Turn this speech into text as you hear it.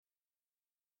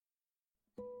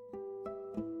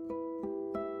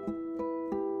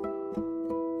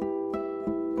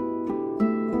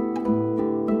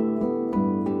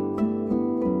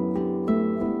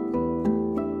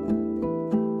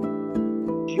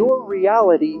your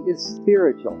reality is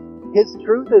spiritual. His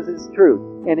truth is His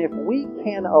truth. And if we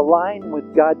can align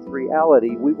with God's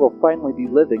reality, we will finally be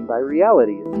living by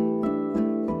reality.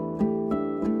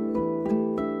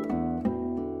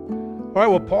 All right,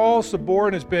 well, Paul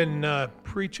Sabourin has been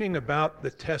preaching about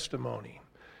the testimony.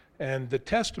 And the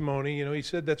testimony, he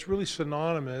said that's really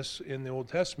synonymous in the Old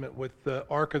Testament with the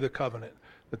Ark of the Covenant.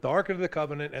 That the Ark of the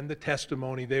Covenant and the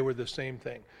testimony, they were the same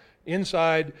thing.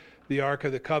 Inside the Ark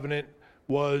of the Covenant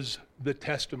was the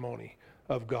testimony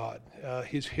of God,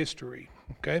 His history,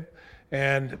 okay?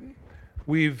 And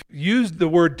we've used the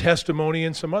word testimony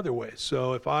in some other ways.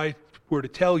 So if I were to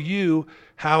tell you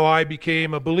how I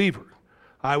became a believer,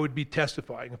 I would be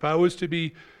testifying. If I was to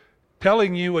be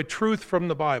telling you a truth from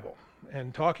the Bible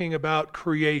and talking about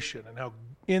creation and how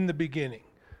in the beginning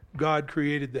God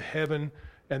created the heaven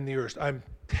and the earth, I'm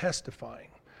testifying.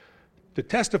 To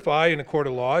testify in a court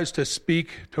of law is to speak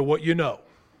to what you know.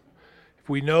 If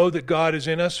we know that God is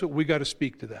in us, we got to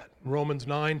speak to that. Romans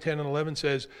 9, 10, and 11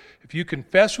 says, if you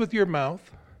confess with your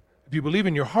mouth, if you believe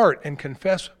in your heart and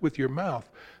confess with your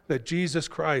mouth that Jesus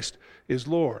Christ is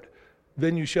Lord,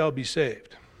 then you shall be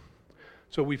saved.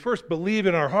 So we first believe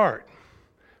in our heart.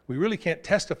 We really can't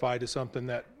testify to something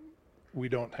that we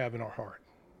don't have in our heart.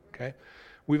 Okay?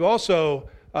 We've also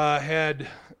had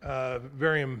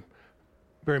very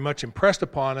much impressed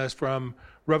upon us from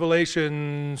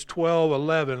Revelations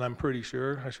 12:11, I'm pretty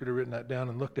sure. I should have written that down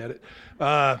and looked at it.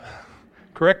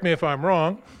 Correct me if I'm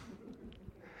wrong.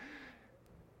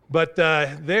 But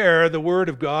there, the Word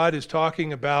of God is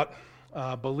talking about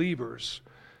believers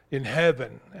in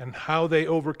heaven and how they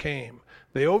overcame.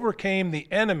 They overcame the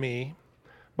enemy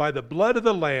by the blood of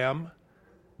the Lamb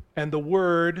and the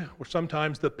word, or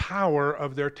sometimes the power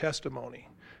of their testimony.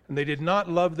 And they did not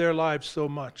love their lives so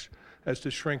much as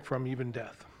to shrink from even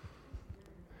death.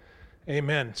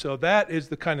 Amen. So that is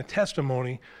the kind of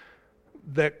testimony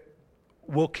that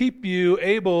will keep you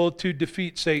able to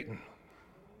defeat Satan.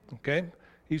 Okay?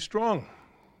 He's strong,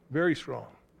 very strong.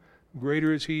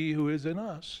 Greater is He who is in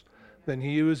us than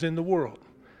he who is in the world.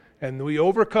 And we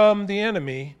overcome the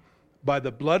enemy by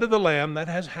the blood of the Lamb. That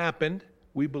has happened.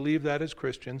 We believe that as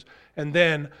Christians. And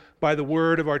then by the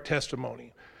word of our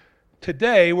testimony.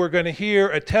 Today we're going to hear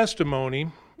a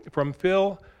testimony from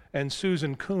Phil and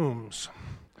Susan Coombs.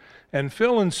 And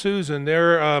Phil and Susan,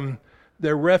 they're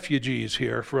refugees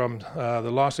here from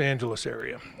the Los Angeles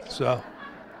area. So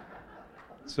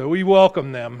we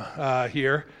welcome them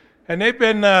here. And they've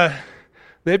been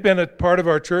a part of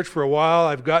our church for a while.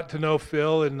 I've got to know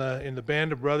Phil in the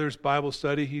Band of Brothers Bible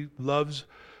study. He loves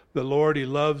the Lord. He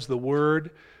loves the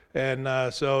Word.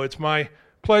 And so it's my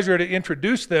pleasure to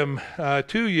introduce them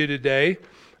to you today.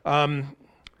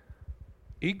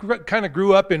 He kind of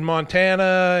grew up in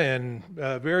Montana and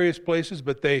various places,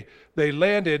 but they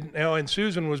landed, and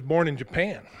Susan was born in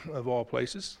Japan, of all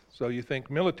places. So you think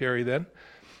military then,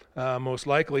 most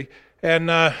likely.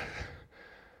 And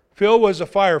Phil was a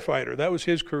firefighter. That was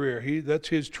his career. That's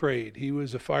his trade. He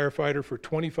was a firefighter for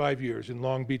 25 years in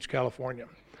Long Beach, California.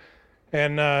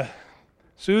 And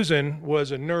Susan was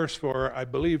a nurse for, I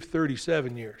believe,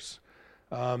 37 years,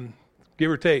 give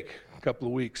or take a couple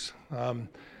of weeks.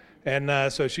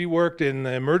 And so she worked in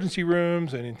the emergency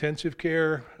rooms and intensive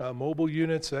care, mobile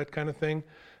units, that kind of thing.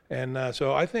 And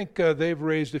so I think they've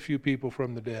raised a few people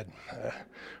from the dead,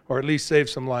 or at least saved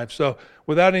some lives. So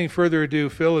without any further ado,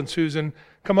 Phil and Susan,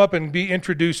 come up and be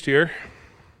introduced here.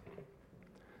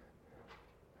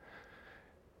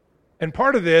 And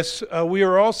part of this, we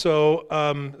are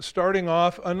also starting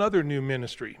off another new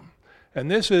ministry. And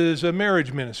this is a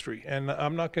marriage ministry. And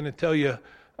I'm not going to tell you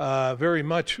very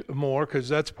much more because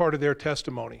that's part of their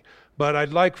testimony. But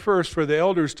I'd like first for the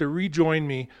elders to rejoin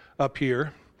me up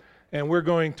here. And we're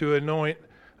going to anoint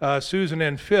Susan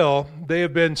and Phil. They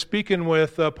have been speaking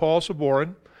with Paul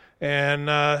Sabourin. And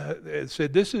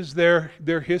said this is their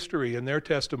history and their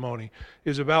testimony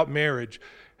is about marriage.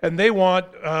 And they want,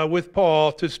 with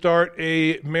Paul, to start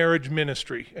a marriage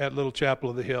ministry at Little Chapel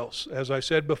of the Hills. As I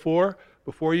said before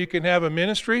you can have a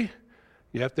ministry,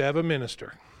 you have to have a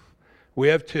minister. We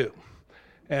have two.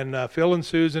 And Phil and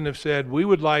Susan have said, we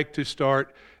would like to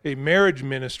start a marriage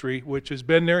ministry, which has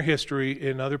been their history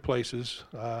in other places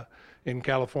in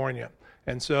California.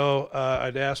 And so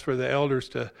I'd ask for the elders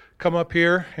to come up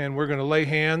here, and we're going to lay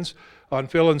hands on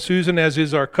Phil and Susan, as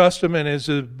is our custom and as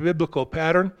a biblical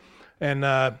pattern. And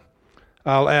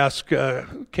I'll ask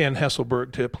Ken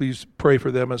Hesselberg to please pray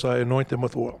for them as I anoint them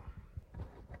with oil.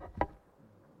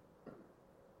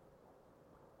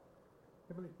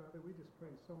 Heavenly Father, we just pray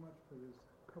so much for this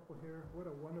couple here. What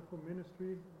a wonderful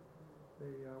ministry.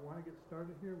 They want to get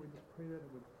started here. We just pray that it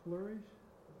would flourish.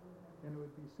 And it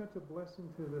would be such a blessing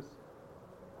to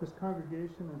this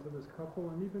congregation and to this couple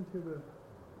and even to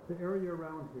the area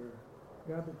around here.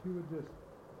 God, that you would just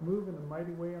move in a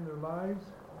mighty way in their lives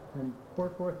and pour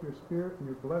forth your spirit and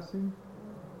your blessing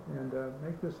and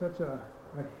make this such a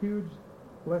huge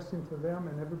blessing to them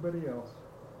and everybody else.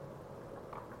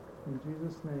 In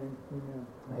Jesus' name, amen.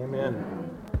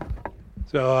 Amen.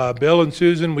 So, Bill and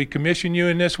Susan, we commission you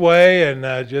in this way, and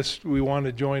we want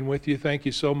to join with you. Thank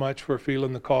you so much for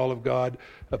feeling the call of God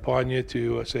upon you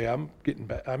to say, I'm getting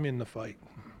back, I'm in the fight.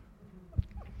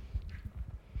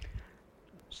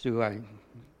 Sue,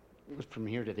 from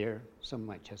here to there, some of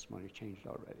my testimony changed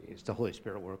already. It's the Holy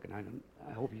Spirit working.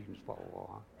 I hope you can follow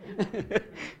along.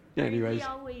 Anyways. We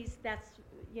always,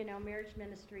 marriage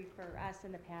ministry for us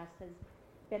in the past has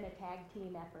been a tag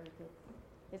team effort.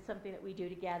 It's something that we do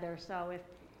together. So if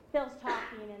Phil's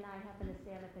talking and I happen to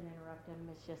stand up and interrupt him,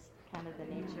 it's just kind of the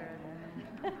nature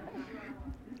of it.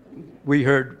 We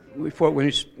heard before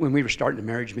when we were starting the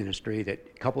marriage ministry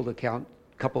that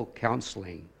couple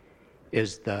counseling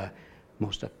is the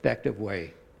most effective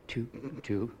way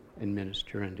to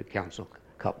administer and to counsel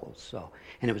couples. So,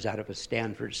 and it was out of a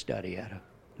Stanford study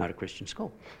not a Christian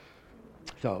school.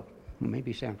 So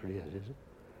maybe Stanford is it?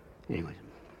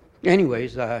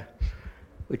 Anyways,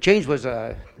 what changed was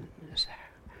I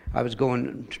was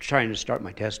trying to start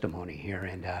my testimony here,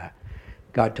 and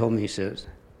God told me, He says,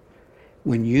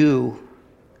 when you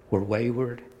were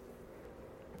wayward,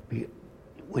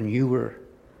 when you were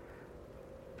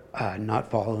not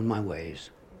following my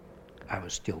ways, I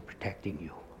was still protecting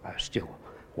you. I was still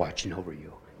watching over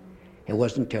you. It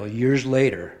wasn't until years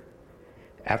later,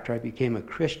 after I became a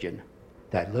Christian,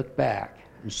 that I looked back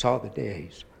and saw the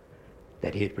days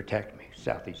that He had protected me.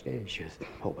 Southeast Asia,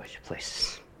 a whole bunch of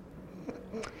places.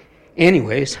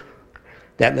 Anyways,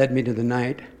 that led me to the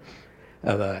night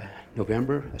of a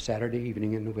Saturday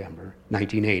evening in November,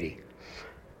 1980.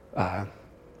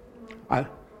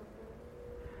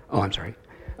 I'm sorry.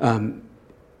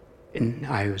 And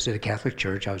I was at a Catholic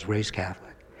church. I was raised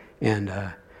Catholic, and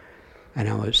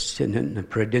I was sitting in the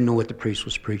prayer. Didn't know what the priest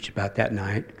was preaching about that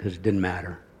night because it didn't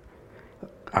matter.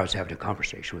 I was having a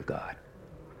conversation with God,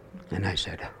 and I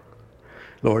said,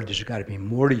 Lord, there's got to be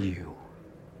more to you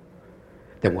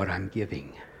than what I'm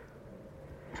giving.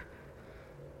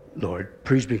 Lord,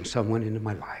 please bring someone into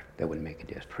my life that would make a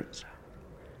difference.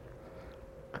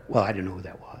 Well, I didn't know who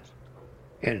that was.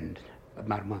 And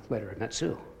about a month later, I met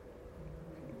Sue.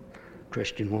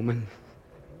 Christian woman,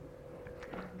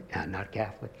 not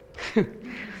Catholic.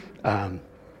 Then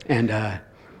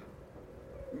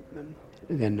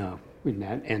we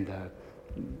met, and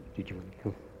did you want to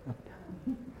come?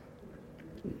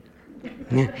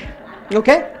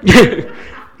 Okay.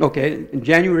 Okay. In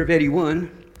January of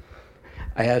 '81,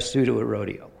 I asked Sue to a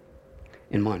rodeo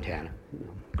in Montana,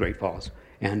 Great Falls,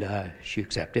 and she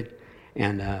accepted,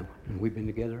 and we've been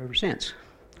together ever since.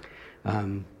 Now,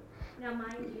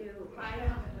 mind you,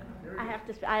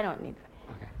 I don't need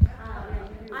Okay.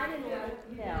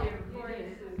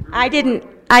 I didn't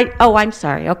like Phil. I'm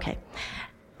sorry. Okay.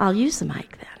 I'll use the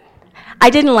mic then. I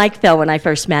didn't like Phil when I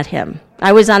first met him.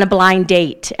 I was on a blind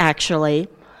date, actually.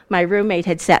 My roommate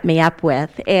had set me up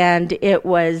with, and it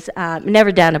was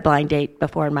never done a blind date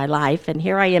before in my life. And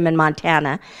here I am in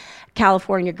Montana,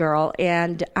 California girl,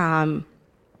 and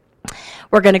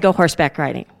we're going to go horseback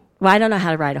riding. Well, I don't know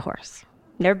how to ride a horse.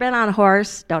 Never been on a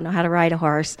horse, don't know how to ride a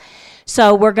horse.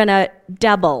 So we're going to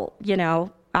double,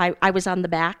 I was on the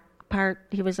back part,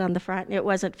 he was on the front. It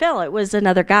wasn't Phil, it was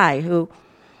another guy who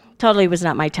totally was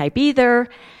not my type either.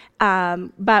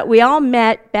 But we all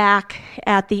met back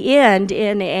at the end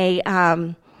in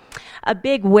a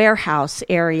big warehouse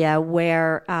area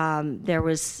where there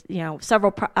was,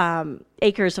 several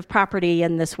acres of property,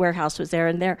 and this warehouse was there,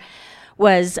 and there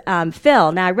was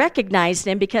Phil. Now, I recognized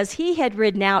him because he had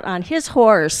ridden out on his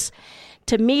horse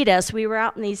to meet us. We were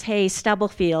out in these hay stubble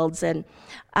fields, and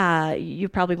you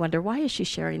probably wonder, why is she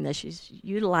sharing this? She's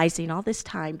utilizing all this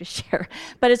time to share.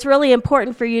 But it's really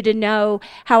important for you to know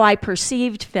how I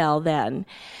perceived Phil then.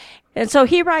 And so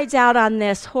he rides out on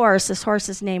this horse. This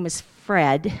horse's name is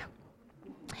Fred.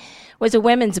 Was a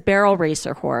women's barrel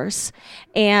racer horse.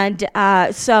 And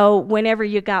so whenever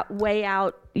you got way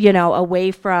out,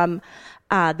 away from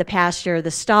the pasture,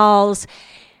 the stalls,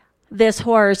 this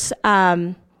horse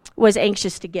was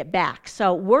anxious to get back.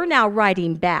 So we're now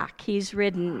riding back. He's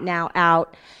ridden now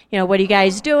out. What are you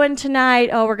guys doing tonight?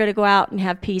 Oh, we're going to go out and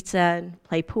have pizza and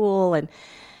play pool. And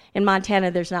in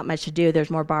Montana, there's not much to do. There's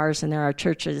more bars than there are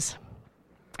churches.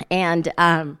 And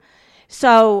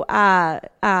so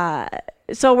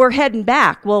So we're heading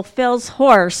back. Well, Phil's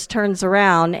horse turns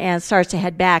around and starts to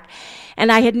head back.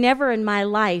 And I had never in my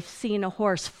life seen a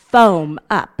horse foam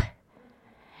up.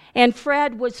 And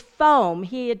Fred was foam.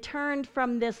 He had turned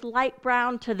from this light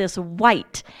brown to this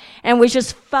white and was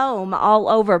just foam all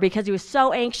over because he was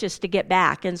so anxious to get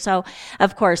back. And so,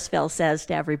 of course, Phil says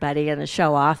to everybody in the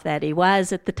show off that he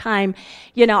was at the time,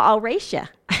 I'll race you.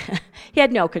 He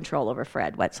had no control over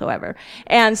Fred whatsoever.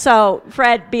 And so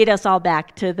Fred beat us all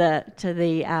back to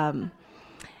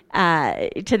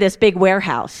this big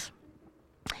warehouse.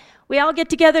 We all get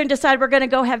together and decide we're going to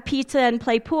go have pizza and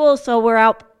play pool, so we're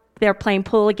out there playing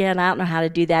pool again. I don't know how to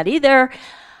do that either.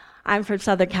 I'm from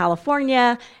Southern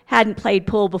California, hadn't played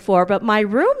pool before, but my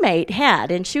roommate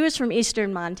had, and she was from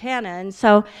Eastern Montana. And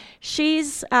so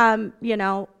she's, bending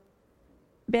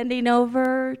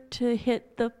over to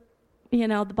hit the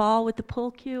ball with the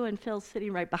pool cue, and Phil's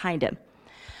sitting right behind him.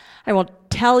 I won't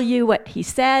tell you what he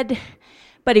said,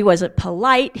 but he wasn't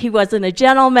polite. He wasn't a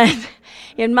gentleman,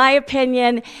 in my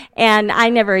opinion, and I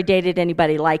never dated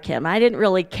anybody like him. I didn't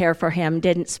really care for him,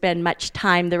 didn't spend much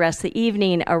time the rest of the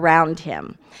evening around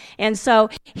him. And so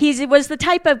he was the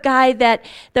type of guy that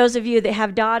those of you that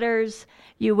have daughters,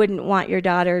 you wouldn't want your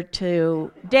daughter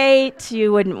to date,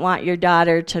 you wouldn't want your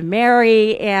daughter to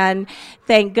marry, and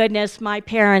thank goodness my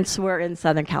parents were in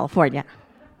Southern California.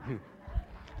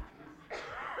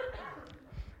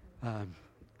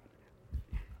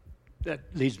 That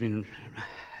leads me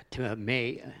to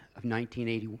May of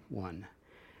 1981,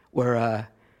 where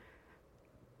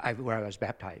I was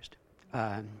baptized.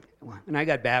 When I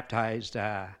got baptized,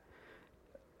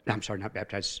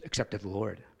 accepted the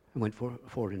Lord. I went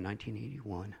forward in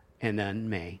 1981, and then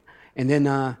May. And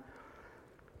then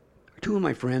two of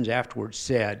my friends afterwards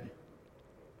said,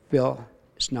 Phil,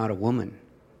 it's not a woman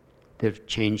that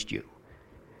changed you.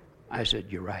 I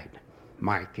said, you're right.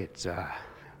 Mike, it's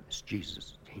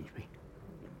Jesus that changed me.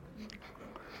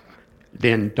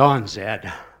 Then Don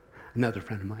said, another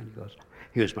friend of mine,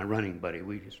 he was my running buddy.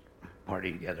 We just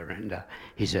partied together, and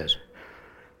he says,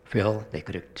 Phil, they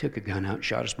could have took a gun out and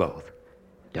shot us both.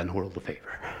 Done the world a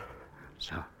favor.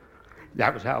 So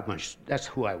that's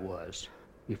who I was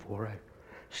before I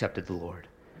accepted the Lord.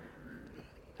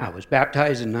 I was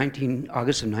baptized in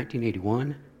August of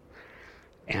 1981,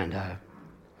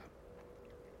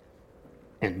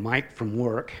 and Mike from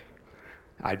work,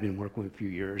 I'd been working with a few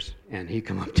years, and he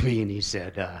come up to me and he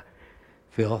said,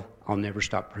 Phil, I'll never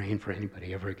stop praying for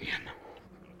anybody ever again.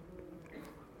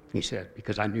 He said,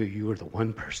 because I knew you were the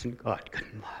one person God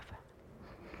couldn't love.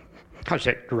 I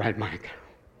said, you're right, Mike.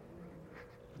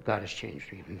 God has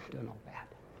changed me and done all that.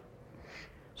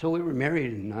 So we were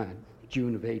married in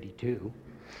June of 82,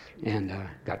 and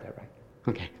got that right?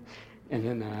 Okay. And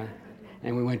then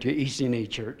and we went to ECNA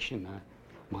Church in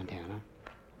Montana.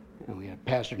 And we had a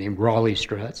pastor named Raleigh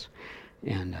Strutz,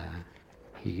 and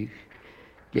he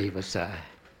gave us,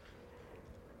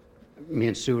 me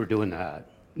and Sue were doing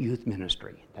youth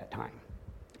ministry at that time.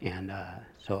 And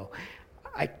so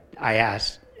I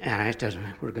asked us,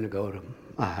 we're going to go to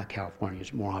California,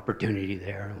 there's more opportunity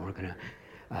there, and we're going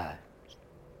to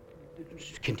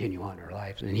continue on our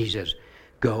lives. And he says,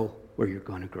 go where you're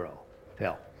going to grow,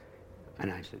 Phil.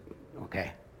 And I said,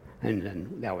 okay. And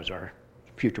then that was our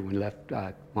future. We left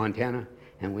Montana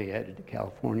and we headed to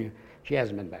California. She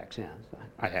hasn't been back since.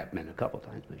 I have been a couple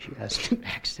times, but she hasn't been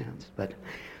back since. But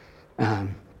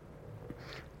then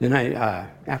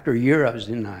after a year, I was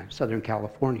in Southern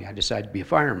California. I decided to be a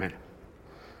fireman.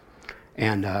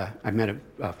 And I met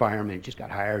a fireman who just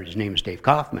got hired. His name is Dave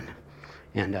Kaufman.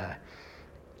 And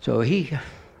so he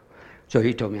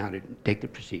told me how to take the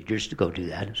procedures to go do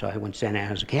that. And so I went to Santa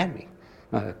Ana's Academy,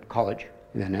 college.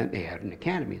 And then they had an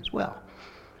academy as well.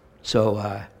 So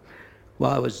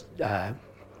while I was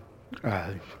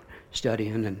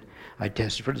studying, and I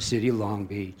tested for the city of Long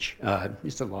Beach.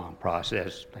 It's a long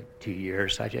process, like 2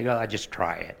 years. I said, I'll just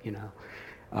try it,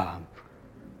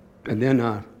 And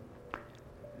then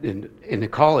in the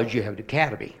college, you have the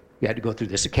academy. You had to go through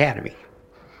this academy.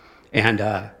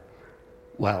 And,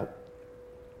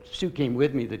 Sue came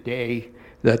with me the day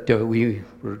that we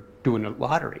were doing a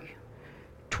lottery.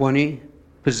 20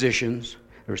 positions,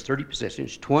 there was 30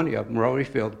 positions, 20 of them were already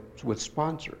filled with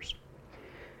sponsors.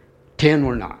 10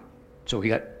 were not. So we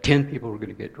got 10 people who were going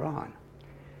to get drawn.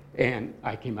 And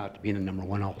I came out to be the number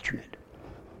one alternate.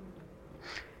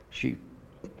 She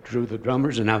drew the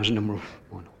drummers, and I was number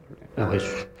one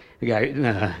alternate.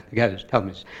 The guy was telling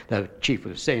me, the chief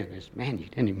was saying this, man, you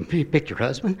didn't even pick your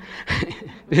husband?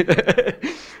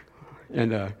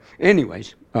 And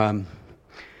anyways,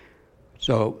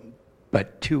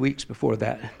 but 2 weeks before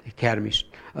that, the academy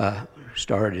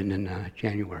started in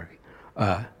January.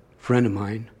 friend of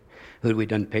mine who we'd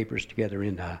done papers together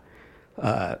in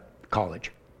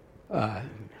college,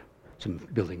 some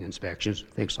building inspections,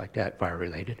 things like that,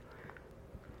 fire-related,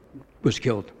 was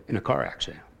killed in a car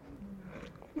accident.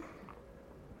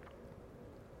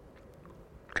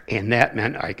 And that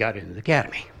meant I got into the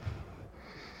academy.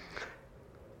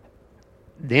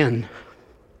 Then,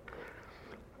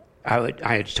 I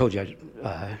had told you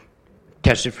I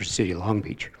tested for the city of Long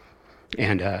Beach.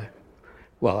 And,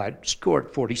 I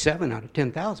scored 47 out of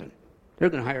 10,000. They're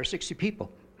going to hire 60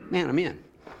 people. Man, I'm in.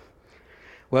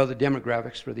 Well, the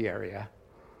demographics for the area,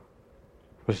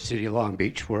 for the city of Long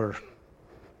Beach, were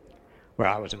where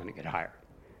I wasn't going to get hired.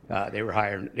 They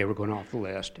were going off the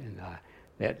list, and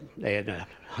they had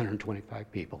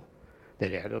 125 people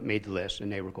that had made the list,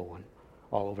 and they were going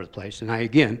all over the place. And I,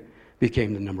 again,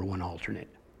 became the number one alternate.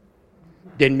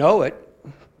 Didn't know it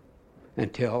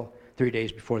until 3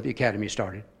 days before the academy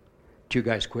started. 2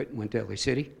 guys quit and went to LA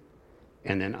City,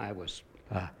 and then I was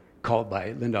called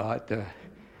by Linda Ott, the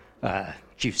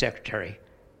chief secretary,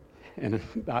 and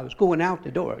I was going out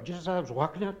the door. Just as I was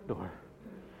walking out the door,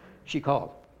 she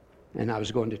called, and I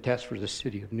was going to test for the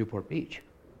city of Newport Beach.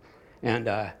 And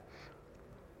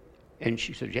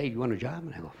she said, "Jay, you want a job?"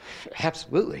 And I go,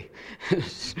 "Absolutely."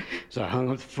 So I hung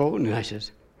up the phone, and I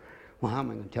says, "Well, how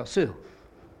am I going to tell Sue?"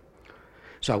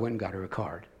 So I went and got her a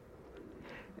card.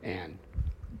 And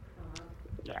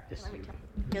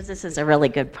because this is a really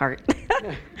good part.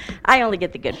 I only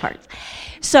get the good parts.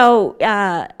 So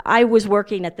I was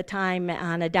working at the time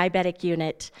on a diabetic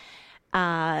unit,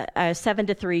 a 7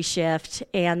 to 3 shift,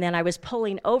 and then I was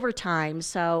pulling overtime,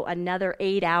 so another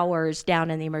 8 hours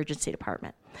down in the emergency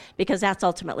department, because that's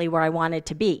ultimately where I wanted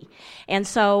to be. And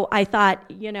so I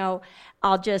thought,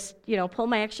 I'll just, pull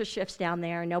my extra shifts down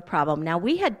there, no problem. Now,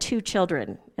 we had 2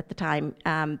 children at the time.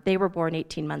 They were born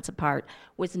 18 months apart.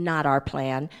 Was not our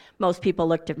plan. Most people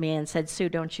looked at me and said, "Sue,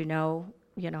 don't you know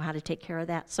how to take care of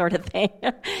that sort of thing?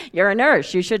 You're a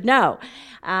nurse, you should know."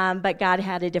 But God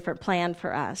had a different plan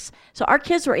for us. So our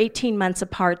kids were 18 months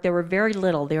apart. They were very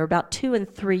little. They were about 2 and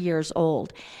 3 years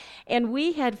old. And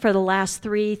we had, for the last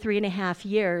 3.5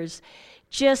 years,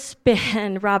 just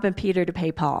been robbing Peter to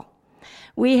pay Paul.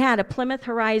 We had a Plymouth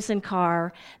Horizon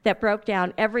car that broke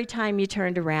down every time you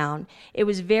turned around. It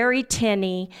was very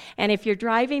tinny, and if you're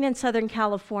driving in Southern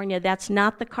California, that's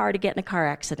not the car to get in a car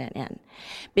accident in,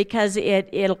 because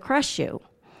it'll crush you.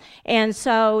 And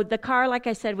so the car, like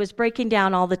I said, was breaking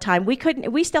down all the time.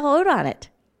 We still owed on it.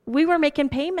 We were making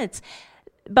payments,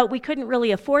 but we couldn't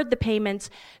really afford the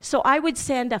payments, so I would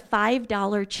send a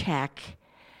 $5 check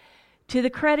to the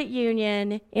credit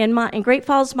union in Great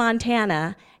Falls,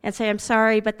 Montana, and say, "I'm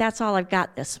sorry, but that's all I've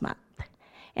got this month."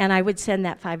 And I would send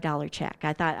that $5 check.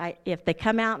 I thought, if they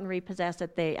come out and repossess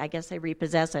it, I guess they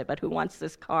repossess it, but who wants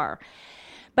this car?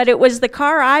 But it was the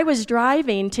car I was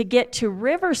driving to get to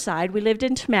Riverside. We lived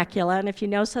in Temecula, and if you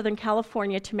know Southern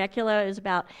California, Temecula is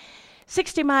about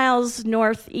 60 miles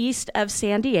northeast of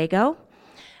San Diego.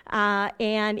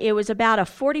 And it was about a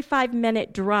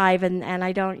 45-minute drive, and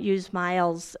I don't use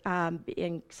miles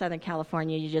in Southern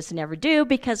California. You just never do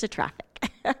because of traffic.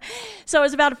 So it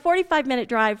was about a 45-minute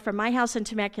drive from my house in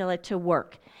Temecula to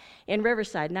work in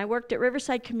Riverside, and I worked at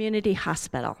Riverside Community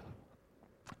Hospital.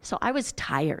 So I was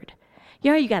tired.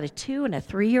 You got a 2 and a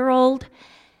 3-year-old.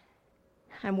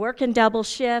 I'm working double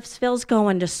shifts. Phil's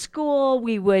going to school.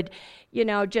 We would,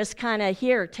 just kind of,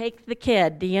 here, take the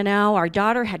kid. Our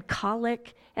daughter had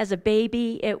colic as a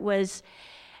baby. I was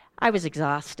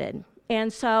exhausted.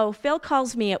 And so Phil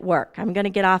calls me at work. I'm going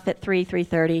to get off at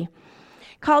 3:30.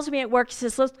 Calls me at work. He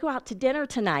says, "Let's go out to dinner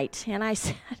tonight." And I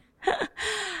said,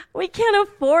 "We can't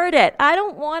afford it. I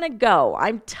don't want to go.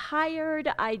 I'm tired.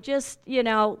 I just,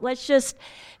 let's just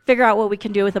figure out what we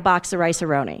can do with a box of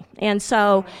Rice-A-Roni." And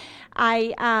so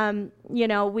I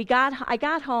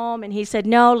got home, and he said,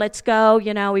 "No, let's go."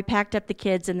 We packed up the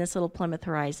kids in this little Plymouth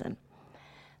Horizon.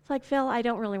 It's like, "Phil, I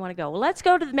don't really want to go." "Well, let's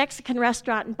go to the Mexican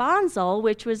restaurant in Bonzel,"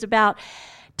 which was about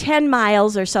 10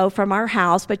 miles or so from our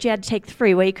house, but you had to take the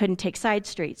freeway. You couldn't take side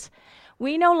streets.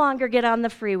 We no longer get on the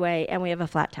freeway, and we have a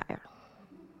flat tire.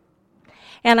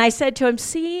 And I said to him,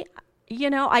 "See,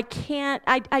 I can't,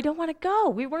 I don't want to go.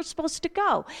 We weren't supposed to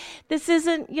go. This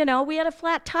isn't, we had a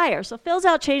flat tire." So Phil's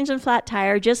out changing flat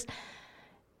tire, just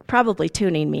probably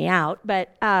tuning me out, but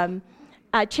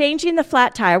changing the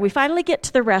flat tire. We finally get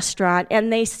to the restaurant,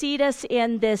 and they seat us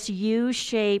in this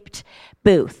U-shaped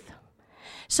booth.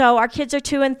 So our kids are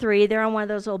 2 and 3. They're on one of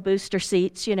those little booster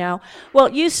seats, Well,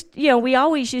 we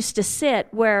always used to sit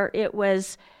where it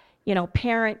was,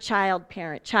 parent, child,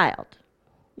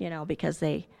 because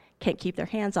they can't keep their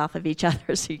hands off of each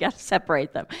other, so you got to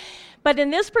separate them. But in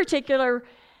this particular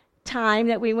time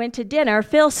that we went to dinner,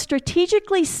 Phil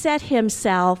strategically set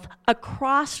himself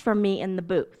across from me in the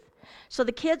booth. So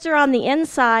the kids are on the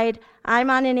inside, I'm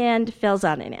on an end, Phil's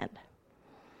on an end.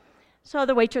 So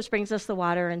the waitress brings us the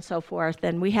water and so forth,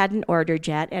 and we hadn't ordered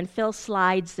yet, and Phil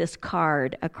slides this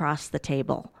card across the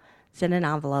table. It's in an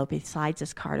envelope. He slides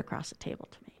this card across the table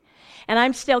to me. And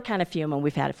I'm still kind of fuming.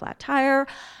 We've had a flat tire.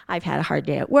 I've had a hard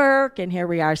day at work, and here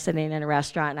we are sitting in a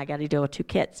restaurant, and I got to deal with 2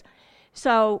 kids.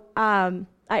 So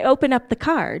I open up the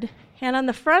card, and on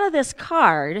the front of this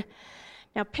card,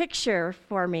 now picture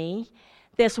for me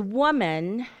this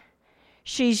woman.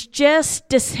 She's just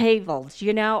disabled,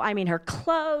 I mean, her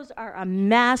clothes are a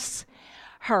mess.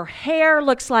 Her hair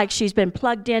looks like she's been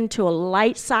plugged into a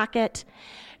light socket.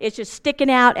 It's just sticking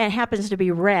out and happens to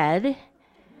be red.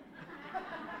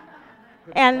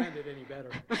 And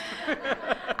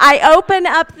I open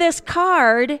up this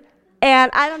card,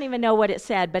 and I don't even know what it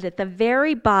said, but at the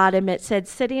very bottom it said,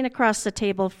 sitting across the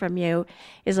table from you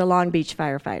is a Long Beach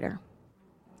firefighter.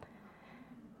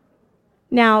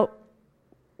 Now,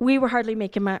 we were hardly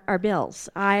making our bills.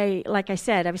 Like I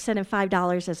said, I was sending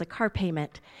 $5 as a car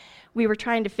payment. We were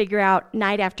trying to figure out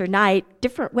night after night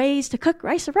different ways to cook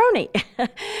rice-a-roni,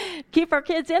 keep our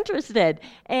kids interested.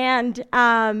 And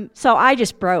so I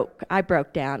just broke. I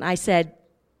broke down. I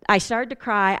started to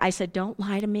cry. I said, don't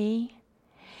lie to me.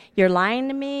 You're lying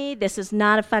to me. This is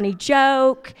not a funny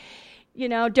joke.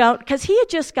 Don't, because he had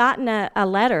just gotten a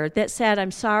letter that said, I'm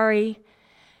sorry.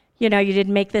 You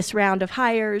didn't make this round of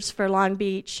hires for Long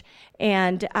Beach.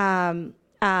 And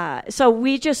so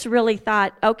we just really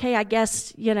thought, okay, I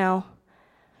guess, I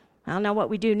don't know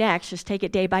what we do next, just take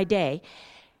it day by day.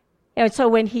 And so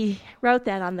when he wrote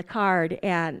that on the card,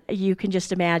 and you can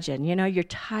just imagine, you're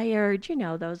tired,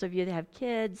 those of you that have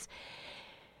kids,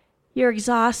 you're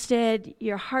exhausted,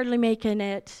 you're hardly making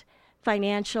it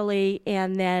financially,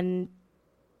 and then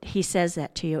he says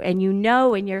that to you. And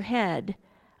in your head,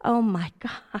 oh my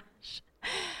gosh,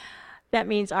 that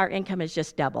means our income has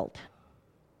just doubled.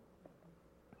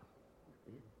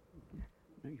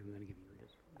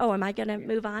 Oh, am I going to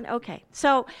move on? Okay.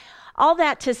 So all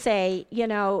that to say,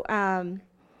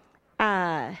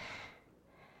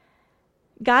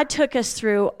 God took us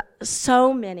through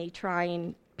so many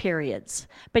trying periods.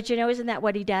 But, isn't that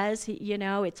what he does?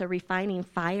 It's a refining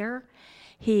fire.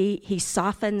 He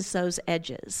softens those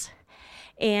edges.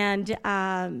 And,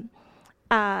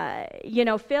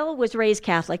 Phil was raised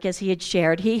Catholic, as he had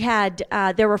shared.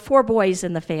 There were 4 boys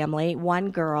in the family,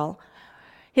 1 girl.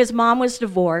 His mom was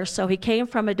divorced, so he came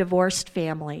from a divorced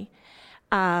family.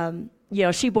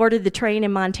 She boarded the train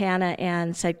in Montana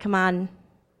and said, come on,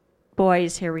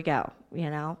 boys, here we go.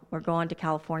 We're going to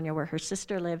California where her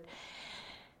sister lived.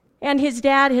 And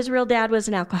his real dad was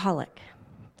an alcoholic.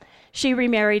 She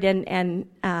remarried and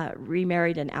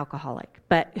remarried an alcoholic,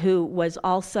 but who was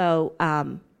also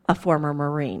a former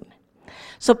Marine.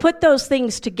 So put those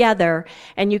things together,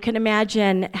 and you can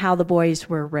imagine how the boys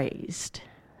were raised.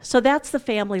 So that's the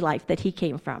family life that he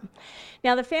came from.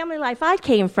 Now, the family life I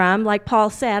came from, like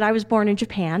Paul said, I was born in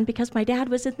Japan because my dad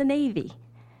was in the Navy.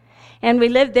 And we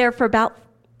lived there for about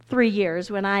 3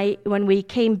 years. When we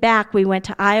came back, we went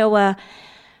to Iowa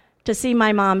to see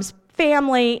my mom's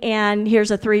family, and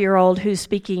here's a 3-year-old who's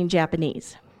speaking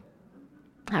Japanese.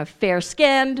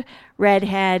 Fair-skinned,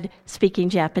 redhead, speaking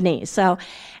Japanese. So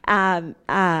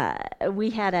we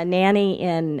had a nanny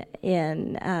in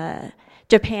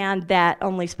Japan that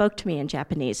only spoke to me in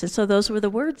Japanese, and so those were the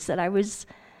words that I was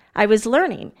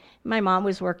learning. My mom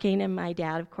was working, and my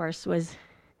dad, of course, was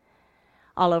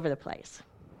all over the place.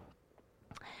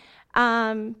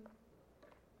 When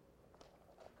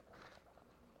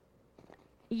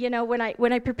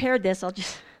I prepared this, I'll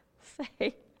just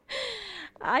say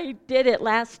I did it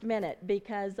last minute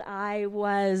because I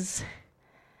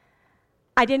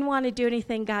didn't want to do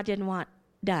anything God didn't want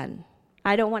done.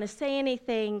 I don't want to say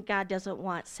anything God doesn't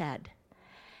want said.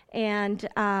 And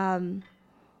I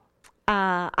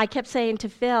kept saying to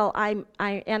Phil, and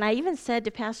I even said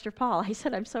to Pastor Paul, I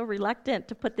said, I'm so reluctant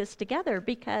to put this together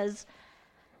because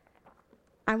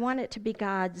I want it to be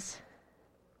God's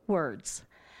words.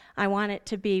 I want it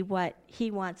to be what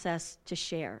he wants us to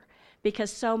share,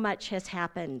 because so much has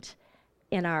happened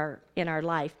in our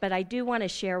life. But I do want to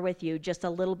share with you just a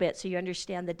little bit so you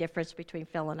understand the difference between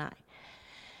Phil and I.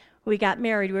 We got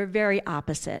married. We were very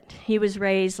opposite. He was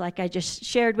raised, like I just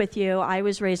shared with you, I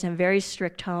was raised in a very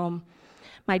strict home.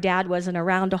 My dad wasn't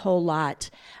around a whole lot.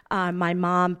 My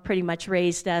mom pretty much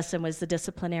raised us and was the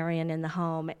disciplinarian in the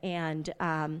home. And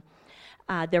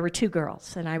there were 2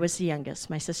 girls, and I was the youngest.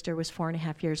 My sister was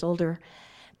 4.5 years older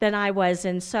than I was.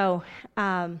 And so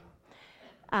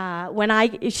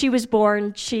When she was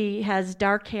born, she has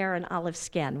dark hair and olive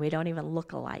skin. We don't even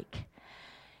look alike.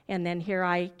 And then here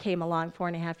I came along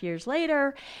 4.5 years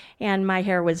later, and my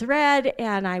hair was red,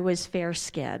 and I was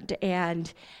fair-skinned.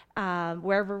 And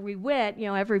wherever we went,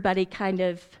 everybody kind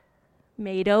of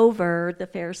made over the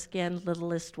fair-skinned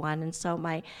littlest one. And so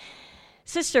my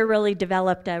sister really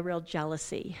developed a real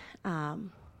jealousy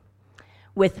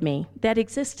with me that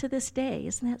exists to this day.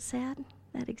 Isn't that sad?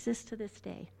 That exists to this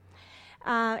day.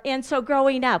 And so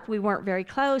growing up, we weren't very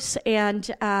close, and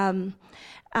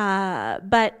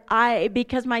but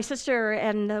because my sister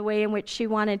and the way in which she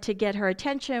wanted to get her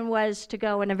attention was to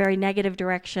go in a very negative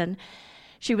direction.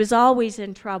 She was always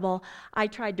in trouble. I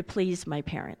tried to please my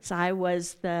parents. I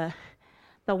was the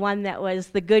one that was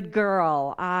the good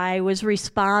girl. I was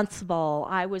responsible.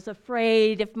 I was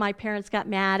afraid if my parents got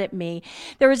mad at me.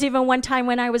 There was even one time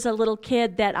when I was a little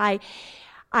kid that I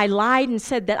lied and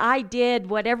said that I did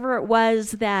whatever it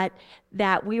was that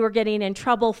we were getting in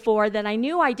trouble for that I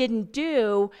knew I didn't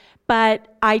do,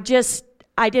 but I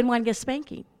didn't want to get a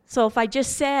spanking. So if I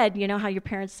just said, how your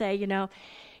parents say, you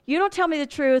don't tell me the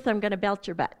truth, I'm going to belt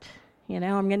your butt.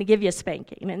 I'm going to give you a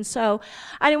spanking. And so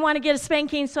I didn't want to get a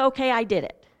spanking, so okay, I did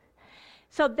it.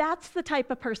 So that's the type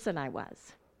of person I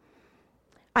was.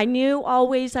 I knew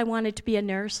always I wanted to be a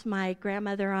nurse. My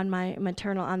grandmother on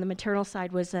the maternal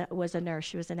side was a nurse.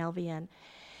 She was an LVN. I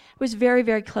was very,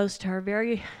 very close to her,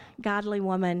 very godly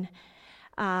woman.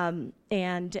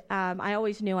 And I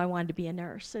always knew I wanted to be a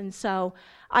nurse. And so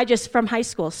I just, from high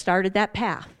school, started that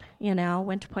path.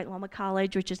 Went to Point Loma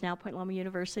College, which is now Point Loma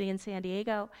University in San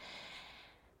Diego.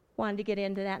 Wanted to get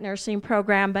into that nursing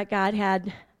program, but God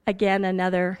had, again,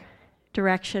 another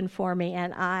direction for me,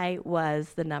 and I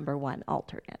was the number one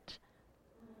alternate.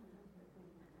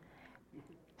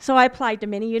 So I applied to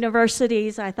many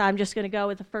universities. I thought I'm just going to go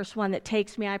with the first one that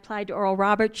takes me. I applied to Oral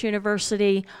Roberts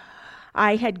University.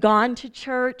 I had gone to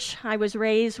church. I was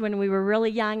raised when we were really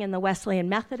young in the Wesleyan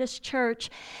Methodist Church.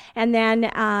 And then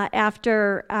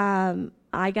after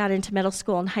I got into middle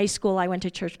school and high school, I went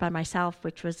to church by myself,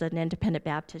 which was an independent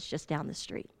Baptist just down the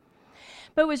street.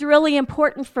 But it was really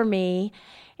important for me,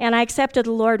 and I accepted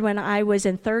the Lord when I was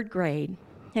in 3rd grade.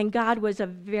 And God was a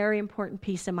very important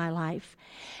piece in my life,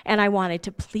 and I wanted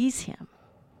to please Him,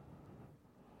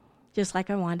 just like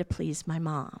I wanted to please my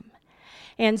mom.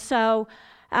 And so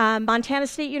Montana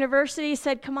State University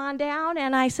said, come on down,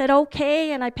 and I said,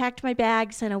 okay, and I packed my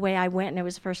bags, and away I went, and it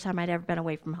was the first time I'd ever been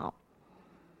away from home.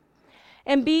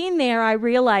 And being there, I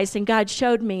realized, and God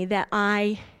showed me, that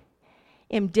I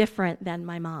am different than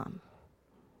my mom.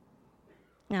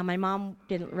 Now, my mom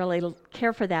didn't really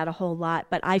care for that a whole lot,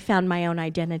 but I found my own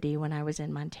identity when I was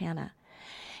in Montana,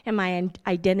 and my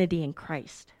identity in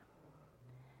Christ.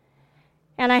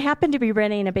 And I happened to be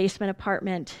renting a basement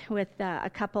apartment with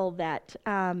a couple that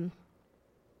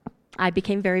I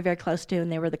became very, very close to,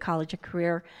 and they were the college and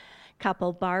career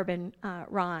couple, Barb and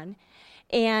Ron.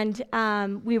 And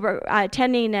we were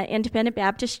attending an independent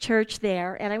Baptist church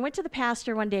there. And I went to the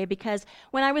pastor one day because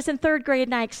when I was in 3rd grade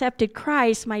and I accepted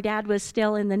Christ, my dad was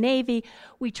still in the Navy.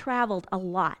 We traveled a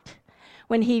lot.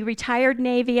 When he retired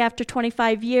Navy after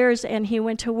 25 years and he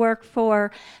went to work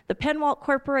for the Penwalt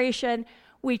Corporation,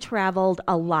 we traveled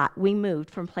a lot. We moved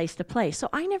from place to place. So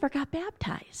I never got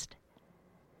baptized.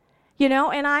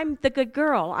 And I'm the good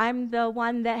girl. I'm the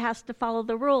one that has to follow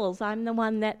the rules. I'm the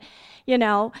one that,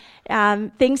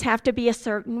 things have to be a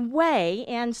certain way.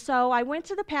 And so I went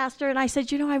to the pastor and I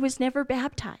said, I was never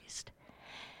baptized.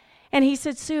 And he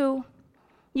said, Sue,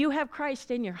 you have Christ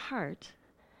in your heart.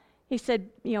 He said,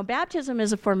 baptism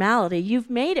is a formality. You've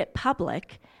made it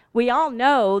public. We all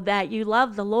know that you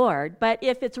love the Lord. But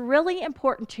if it's really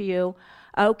important to you,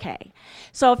 okay.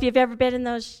 So if you've ever been in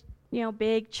those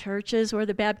big churches where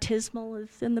the baptismal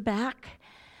is in the back,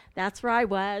 that's where I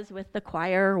was with the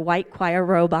white choir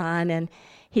robe on, and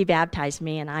he baptized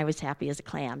me, and I was happy as a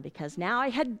clam because now I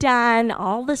had done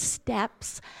all the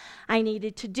steps I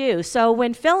needed to do. So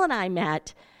when Phil and I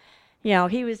met,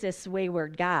 he was this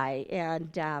wayward guy,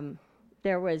 and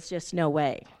there was just no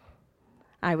way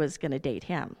I was going to date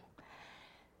him.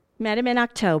 Met him in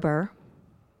October,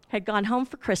 had gone home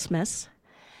for Christmas,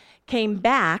 came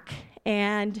back,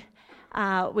 and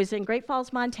was in Great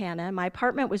Falls, Montana. My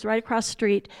apartment was right across the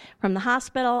street from the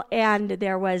hospital, and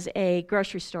there was a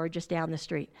grocery store just down the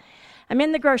street. I'm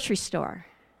in the grocery store.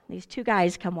 These 2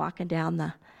 guys come walking down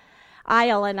the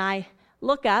aisle, and I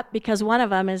look up because one of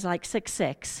them is like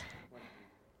 6'6".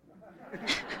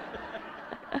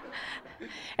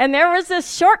 And there was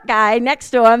this short guy next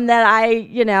to him that I,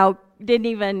 didn't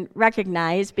even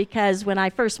recognize because when I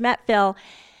first met Phil,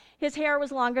 His hair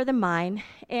was longer than mine,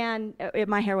 and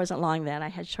my hair wasn't long then. I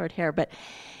had short hair, but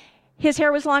his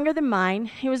hair was longer than mine.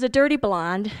 He was a dirty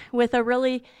blonde with a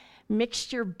really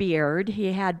mixture beard.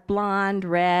 He had blonde,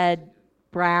 red,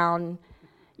 brown.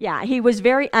 Yeah, he was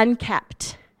very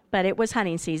unkempt, but it was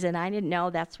hunting season. I didn't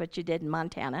know that's what you did in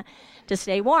Montana to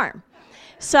stay warm.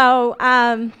 So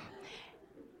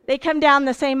they come down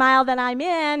the same aisle that I'm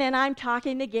in, and I'm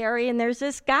talking to Gary, and there's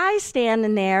this guy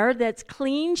standing there that's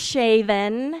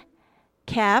clean-shaven,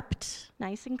 kept,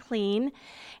 nice and clean,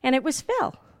 and it was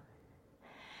Phil.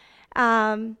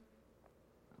 So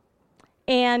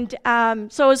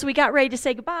as we got ready to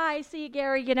say goodbye, see you,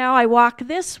 Gary, I walk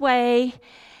this way,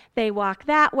 they walk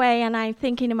that way, and I'm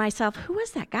thinking to myself, who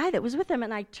was that guy that was with him?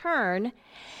 And I turn,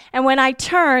 and when I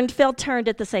turned, Phil turned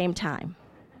at the same time.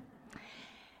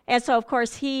 And so, of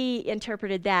course, he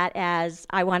interpreted that as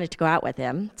I wanted to go out with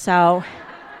him. So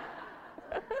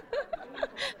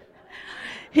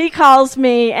he calls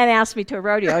me and asks me to a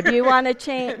rodeo. Do you want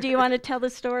to tell the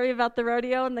story about the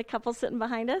rodeo and the couple sitting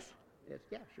behind us? Yes,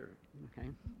 yeah, sure. Okay.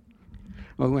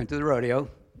 Well, we went to the rodeo.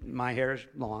 My hair is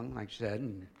long, like you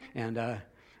said, and I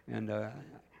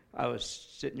was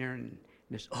sitting there, and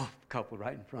this couple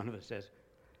right in front of us says,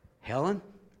 "Helen,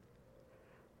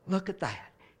 look at that.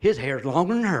 His hair's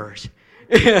longer than hers."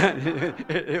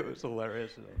 It was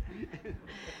hilarious.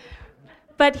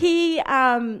 But he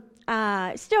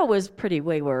still was pretty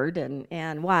wayward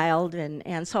and wild,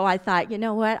 and so I thought, you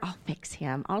know what, I'll fix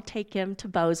him. I'll take him to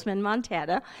Bozeman,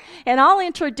 Montana, and I'll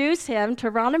introduce him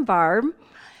to Ron and Barb,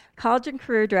 college and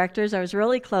career directors I was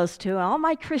really close to, all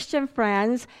my Christian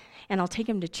friends, and I'll take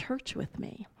him to church with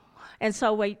me. And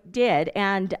so we did,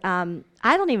 and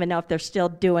I don't even know if they're still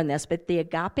doing this, but the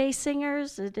Agape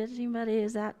Singers,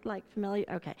 is that familiar?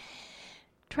 Okay.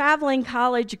 Traveling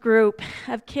college group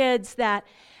of kids that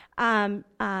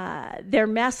their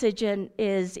message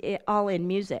is all in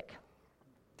music,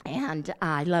 and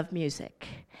I love music.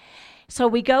 So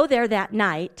we go there that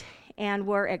night, and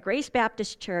we're at Grace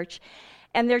Baptist Church,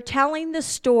 and they're telling the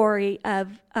story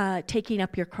of taking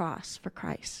up your cross for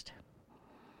Christ.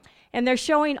 And they're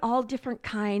showing all different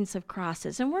kinds of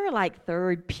crosses. And we're like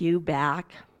third pew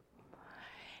back.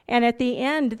 And at the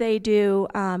end, they do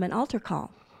an altar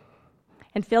call.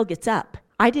 And Phil gets up.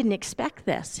 I didn't expect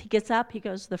this. He gets up, he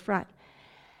goes to the front,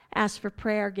 asks for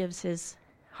prayer, gives his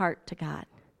heart to God.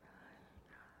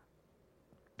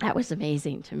 That was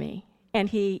amazing to me. And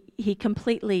he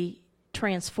completely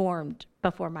transformed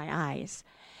before my eyes.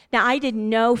 Now, I didn't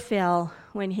know Phil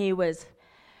when he was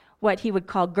what he would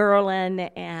call girlin'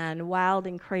 and wild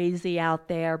and crazy out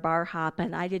there, bar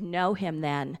hopping. I didn't know him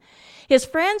then. His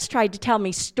friends tried to tell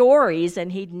me stories,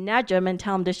 and he'd nudge them and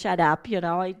tell them to shut up.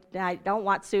 I don't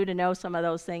want Sue to know some of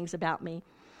those things about me.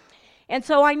 And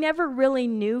so I never really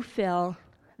knew Phil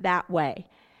that way.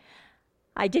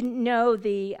 I didn't know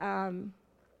the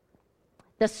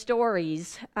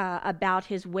stories about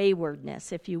his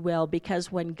waywardness, if you will,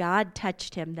 because when God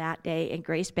touched him that day in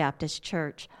Grace Baptist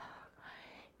Church,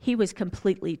 he was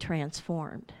completely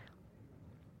transformed.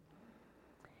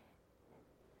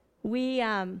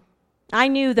 I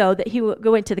knew, though, that he would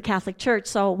go into the Catholic Church,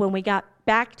 so when we got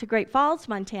back to Great Falls,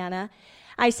 Montana,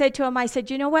 I said to him,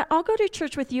 you know what, I'll go to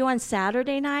church with you on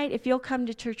Saturday night if you'll come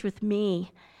to church with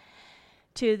me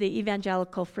to the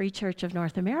Evangelical Free Church of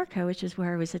North America, which is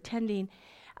where I was attending.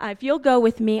 If you'll go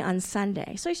with me on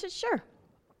Sunday. So he said, sure.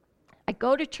 I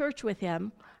go to church with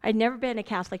him. I'd never been in a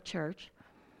Catholic church.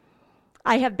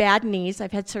 I have bad knees.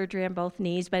 I've had surgery on both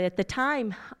knees, but at the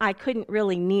time, I couldn't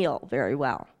really kneel very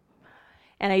well.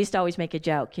 And I used to always make a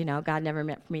joke, God never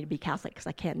meant for me to be Catholic because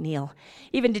I can't kneel.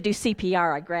 Even to do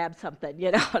CPR, I grabbed something,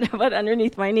 to put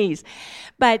underneath my knees.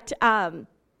 But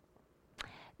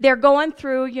they're going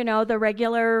through, the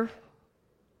regular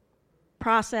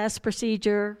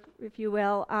procedure, if you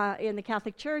will, in the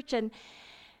Catholic Church, and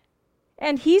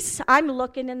I'm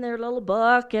looking in their little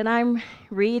book, and I'm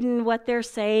reading what they're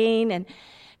saying, and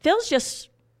Phil's just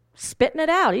spitting it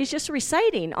out. He's just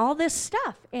reciting all this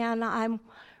stuff, and I'm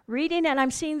reading, and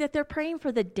I'm seeing that they're praying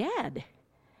for the dead.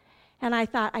 And I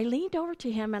leaned over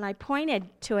to him, and I pointed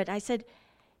to it. I said,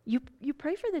 you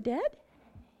pray for the dead?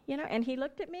 And he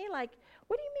looked at me like,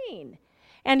 what do you mean?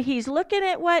 And he's looking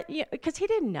at because he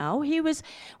didn't know.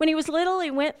 When he was little, he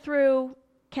went through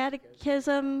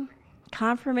catechism,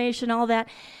 confirmation, all that.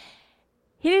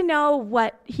 He didn't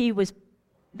know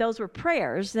those were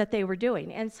prayers that they were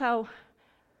doing. And so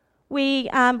we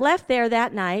left there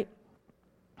that night.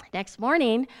 Next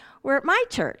morning, we're at my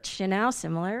church,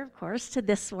 similar, of course, to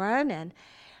this one. And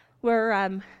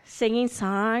we're singing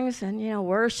songs and,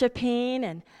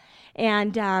 worshiping.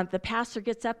 And the pastor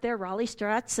gets up there, Raleigh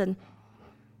Struts, and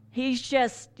He's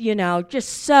just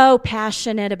so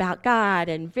passionate about God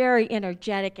and very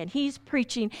energetic, and he's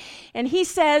preaching. And he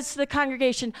says to the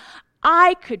congregation,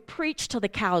 I could preach till the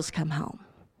cows come home.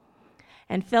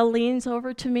 And Phil leans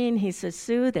over to me and he says,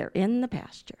 Sue, they're in the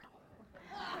pasture.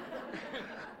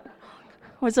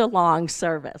 It was a long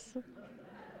service.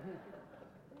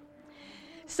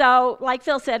 So, like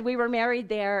Phil said, we were married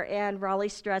there, and Raleigh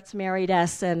Strutz married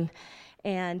us, and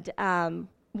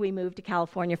we moved to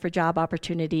California for job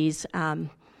opportunities.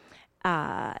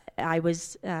 I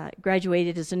was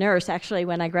graduated as a nurse. Actually,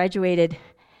 when I graduated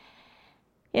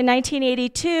in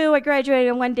 1982, I graduated,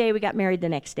 and one day we got married the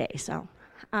next day. So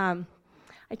I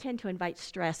tend to invite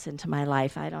stress into my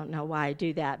life. I don't know why I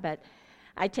do that, but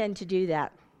I tend to do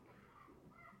that.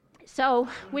 So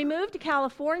we moved to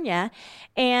California,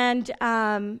 and,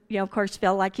 of course,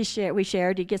 Phil, like we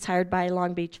shared, he gets hired by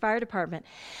Long Beach Fire Department.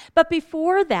 But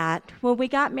before that, when we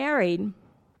got married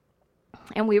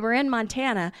and we were in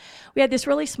Montana, we had this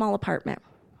really small apartment.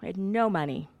 We had no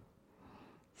money,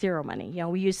 zero money.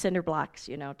 We used cinder blocks,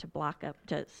 to block up,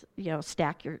 to,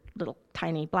 stack your little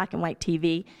tiny black and white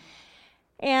TV.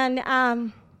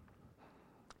 And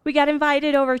we got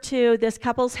invited over to this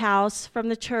couple's house from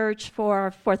the church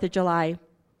for 4th of July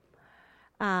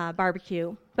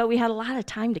barbecue, but we had a lot of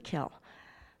time to kill.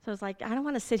 So I was like, I don't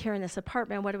want to sit here in this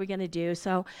apartment. What are we going to do?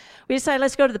 So we decided,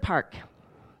 let's go to the park.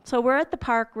 So we're at the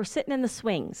park. We're sitting in the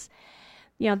swings,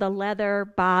 the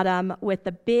leather bottom with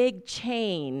the big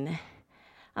chain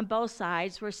on both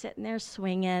sides. We're sitting there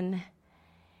swinging.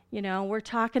 We're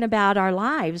talking about our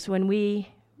lives when we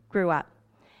grew up.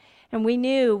 And we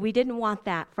knew we didn't want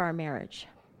that for our marriage.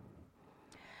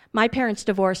 My parents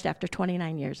divorced after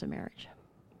 29 years of marriage.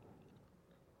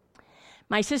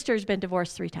 My sister's been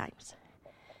divorced 3 times.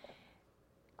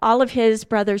 All of his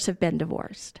brothers have been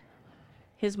divorced.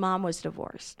 His mom was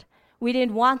divorced. We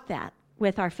didn't want that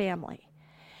with our family.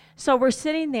 So we're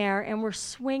sitting there and we're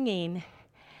swinging,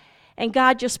 and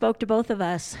God just spoke to both of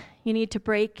us. You need to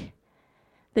break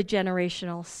the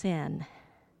generational sin.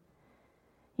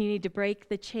 You need to break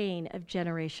the chain of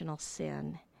generational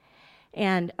sin.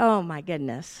 And, oh my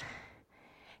goodness.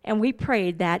 And we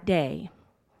prayed that day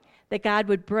that God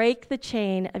would break the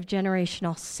chain of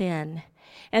generational sin,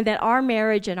 and that our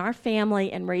marriage and our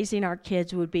family and raising our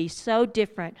kids would be so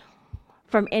different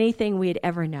from anything we had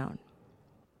ever known.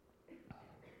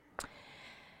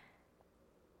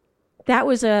 That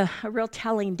was a real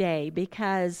telling day,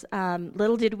 because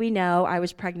little did we know I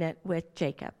was pregnant with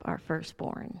Jacob, our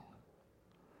firstborn,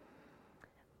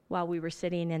 while we were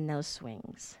sitting in those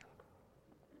swings.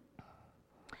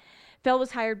 Phil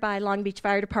was hired by Long Beach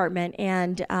Fire Department,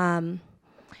 and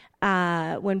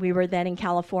when we were then in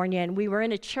California, and we were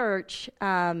in a church,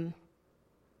 Valley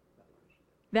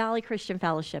Christian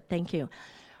Fellowship, thank you.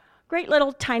 Great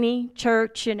little tiny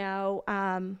church,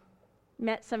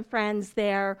 met some friends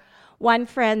there. One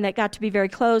friend that got to be very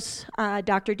close,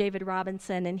 Dr. David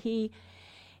Robinson, and he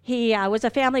was a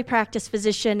family practice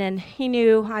physician, and he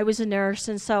knew I was a nurse,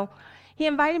 and so he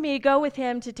invited me to go with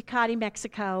him to Tecate,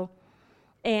 Mexico,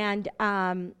 and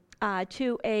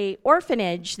to a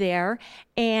orphanage there,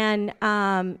 and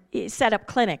set up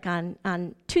clinic on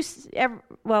it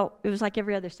was like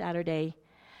every other Saturday,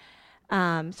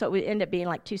 so it would end up being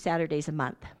like 2 Saturdays a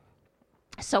month.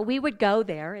 So we would go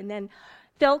there, and then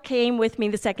Phil came with me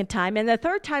the second time, and the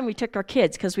third time we took our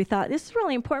kids, because we thought this is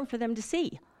really important for them to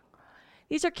see.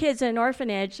 These are kids in an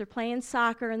orphanage. They're playing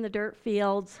soccer in the dirt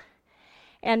fields,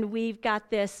 and we've got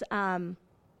this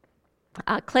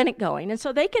clinic going, and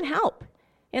so they can help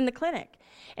in the clinic.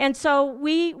 And so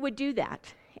we would do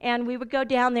that, and we would go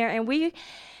down there, and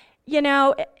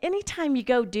anytime you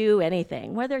go do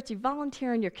anything, whether it's you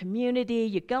volunteer in your community,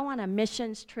 you go on a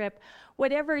missions trip,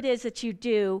 whatever it is that you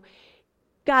do,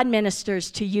 God ministers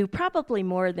to you probably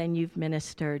more than you've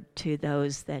ministered to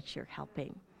those that you're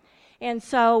helping. And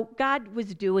so God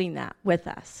was doing that with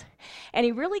us. And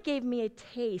he really gave me a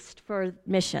taste for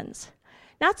missions.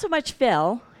 Not so much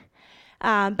Phil,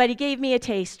 but he gave me a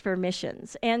taste for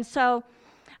missions. And so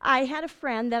I had a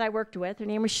friend that I worked with. Her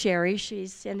name was Sherry.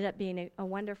 She's ended up being a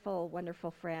wonderful,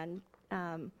 wonderful friend,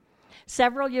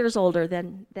 several years older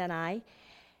than I.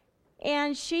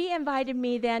 And she invited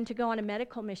me then to go on a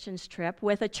medical missions trip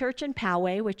with a church in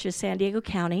Poway, which is San Diego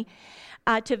County,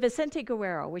 to Vicente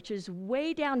Guerrero, which is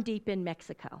way down deep in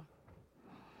Mexico.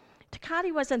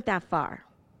 Tecate wasn't that far.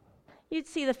 You'd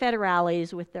see the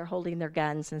federales with their holding their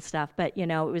guns and stuff, but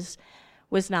it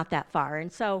was not that far.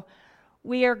 And so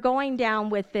we are going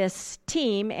down with this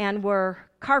team, and we're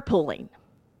carpooling.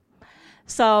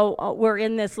 So we're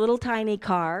in this little tiny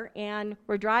car, and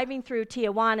we're driving through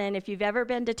Tijuana. And if you've ever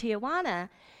been to Tijuana,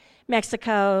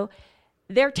 Mexico,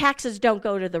 their taxes don't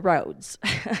go to the roads.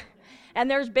 And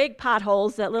there's big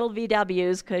potholes that little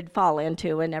VWs could fall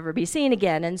into and never be seen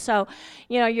again. And so,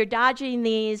 you're dodging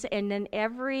these, and then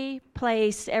every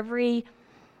place,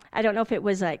 I don't know if it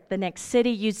was like the next city,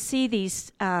 you'd see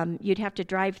these, you'd have to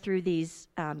drive through these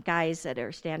guys that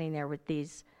are standing there with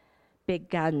these big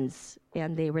guns,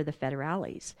 and they were the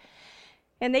federales.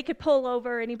 And they could pull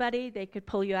over anybody, they could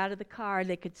pull you out of the car,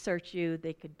 they could search you,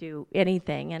 they could do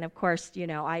anything. And of course,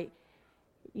 I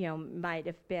might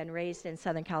have been raised in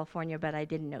Southern California, but I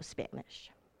didn't know Spanish.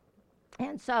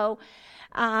 And so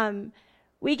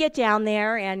we get down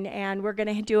there, and we're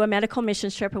going to do a medical mission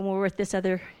trip, and we're with this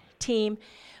other team.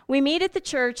 We meet at the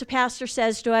church. The pastor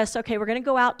says to us, okay, we're going to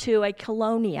go out to a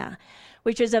colonia,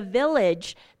 which is a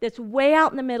village that's way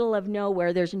out in the middle of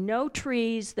nowhere. There's no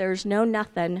trees, there's no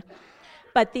nothing.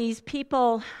 But these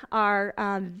people are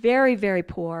very, very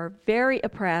poor, very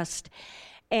oppressed.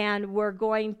 And we're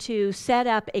going to set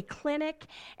up a clinic,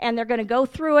 and they're going to go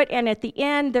through it, and at the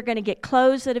end, they're going to get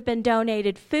clothes that have been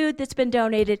donated, food that's been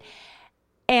donated,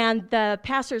 and the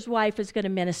pastor's wife is going to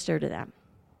minister to them.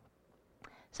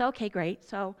 So, okay, great.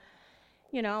 So,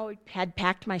 had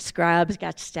packed my scrubs,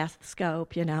 got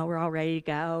stethoscope, we're all ready to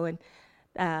go.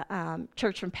 And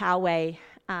church from Poway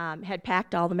had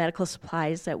packed all the medical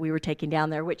supplies that we were taking down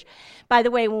there, which, by the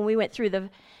way, when we went through the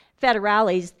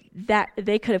federales, that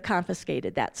they could have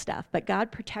confiscated that stuff, but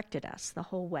God protected us the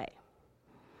whole way.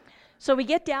 So we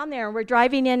get down there, and we're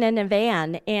driving in a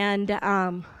van, and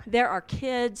there are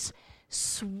kids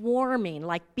swarming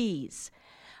like bees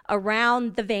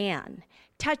around the van,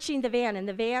 touching the van, and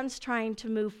the van's trying to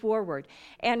move forward.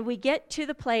 And we get to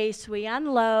the place, we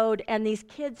unload, and these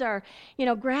kids are,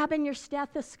 grabbing your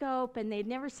stethoscope, and they'd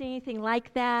never seen anything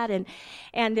like that,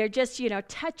 and they're just,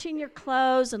 touching your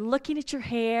clothes and looking at your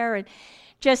hair, and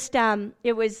just,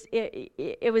 it was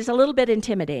a little bit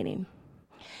intimidating.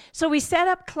 So we set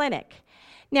up clinic.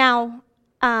 Now,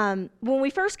 when we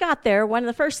first got there, one of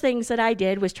the first things that I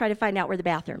did was try to find out where the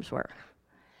bathrooms were.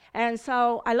 And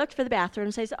so I looked for the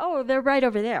bathrooms. I said, oh, they're right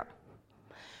over there.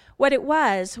 What it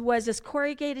was this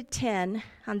corrugated tin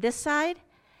on this side,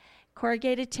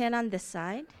 corrugated tin on this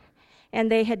side, and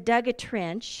they had dug a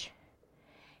trench,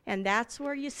 and that's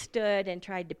where you stood and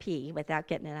tried to pee without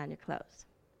getting it on your clothes.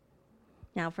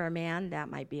 Now, for a man, that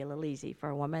might be a little easy. For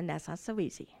a woman, that's not so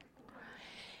easy.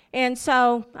 And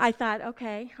so I thought,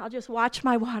 okay, I'll just watch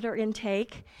my water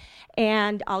intake,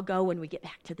 and I'll go when we get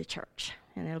back to the church,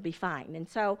 and it'll be fine. And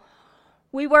so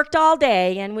we worked all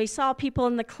day, and we saw people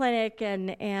in the clinic, and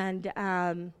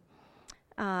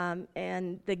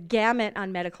the gamut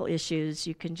on medical issues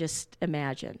you can just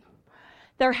imagine.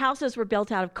 Their houses were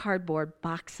built out of cardboard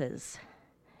boxes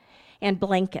and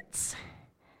blankets,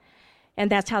 and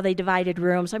that's how they divided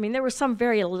rooms. I mean, there were some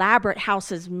very elaborate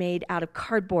houses made out of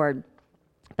cardboard,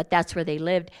 but that's where they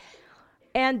lived.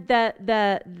 And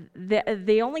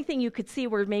the only thing you could see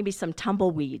were maybe some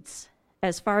tumbleweeds.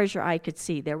 As far as your eye could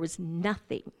see, there was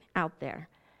nothing out there.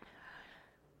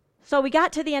 So we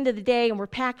got to the end of the day, and we're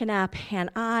packing up, and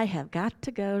I have got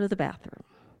to go to the bathroom.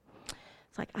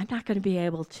 It's like, I'm not going to be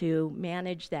able to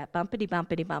manage that bumpity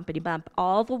bump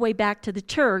all the way back to the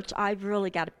church. I've really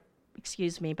got to,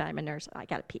 excuse me, but I'm a nurse, I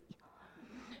got to pee.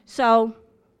 So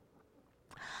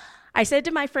I said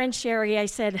to my friend Sherry, I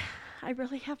said, I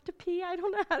really have to pee. I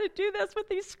don't know how to do this with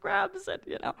these scrubs, and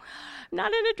I'm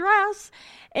not in a dress.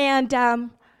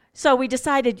 And so we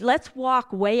decided, let's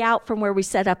walk way out from where we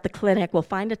set up the clinic. We'll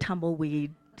find a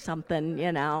tumbleweed, something,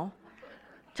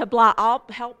 to block. I'll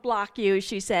help block you,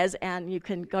 she says, and you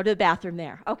can go to the bathroom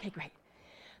there. Okay, great.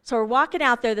 So we're walking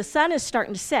out there. The sun is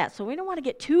starting to set, so we don't want to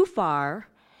get too far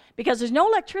because there's no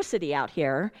electricity out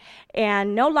here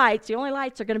and no lights. The only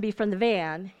lights are going to be from the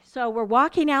van. So we're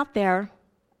walking out there,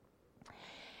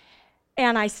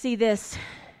 and I see this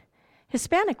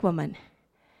Hispanic woman.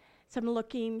 So I'm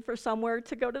looking for somewhere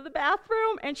to go to the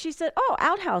bathroom, and she said, oh,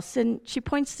 outhouse, and she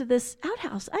points to this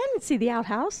outhouse. I didn't see the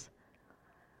outhouse.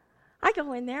 I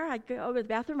go in there, I go to the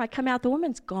bathroom, I come out, the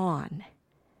woman's gone.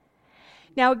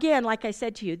 Now again, like I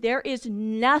said to you, there is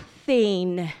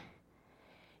nothing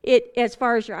as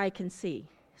far as your eye can see.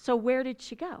 So where did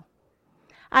she go?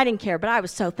 I didn't care, but I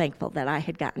was so thankful that I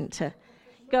had gotten to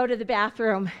go to the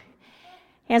bathroom.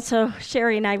 And so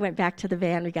Sherry and I went back to the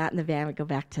van. We got in the van. We go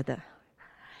back to the...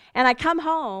 And I come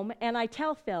home, and I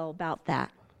tell Phil about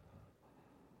that.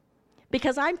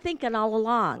 Because I'm thinking all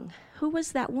along, who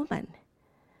was that woman?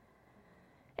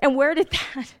 And where did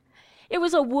that... It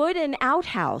was a wooden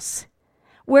outhouse.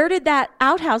 Where did that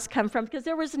outhouse come from? Because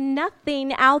there was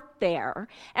nothing out there.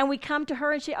 And we come to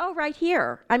her, and she, oh, right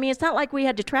here. I mean, it's not like we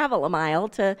had to travel a mile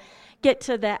to get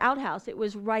to the outhouse. It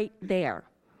was right there.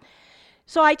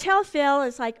 So I tell Phil,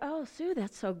 it's like, oh, Sue,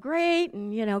 that's so great,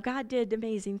 and, God did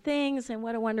amazing things, and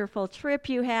what a wonderful trip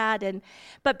you had,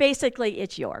 but basically,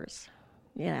 it's yours,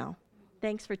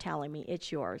 Thanks for telling me,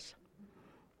 it's yours.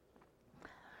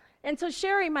 And so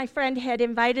Sherry, my friend, had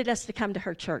invited us to come to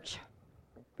her church,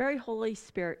 very Holy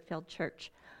Spirit-filled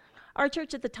church. Our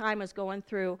church at the time was going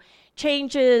through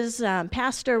changes.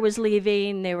 Pastor was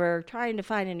leaving. They were trying to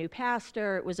find a new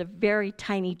pastor. It was a very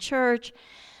tiny church.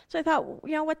 So I thought,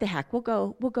 what the heck? We'll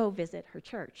go visit her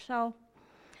church. So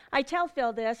I tell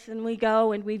Phil this, and we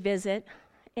go and we visit.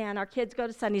 And our kids go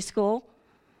to Sunday school.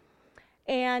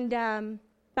 And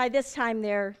by this time,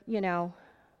 they're,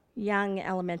 young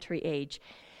elementary age.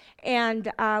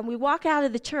 And we walk out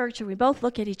of the church, and we both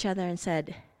look at each other and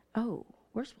said, oh,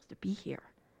 we're supposed to be here.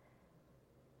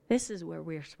 This is where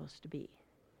we're supposed to be.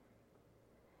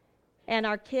 And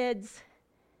our kids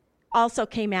also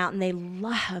came out, and they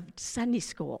loved Sunday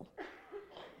school.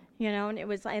 And it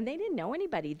was, and they didn't know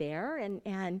anybody there,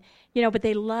 and but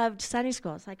they loved Sunday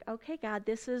school. It's like, okay, God,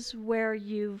 this is where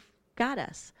you've got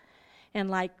us. And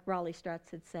like Raleigh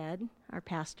Strutz had said, our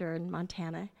pastor in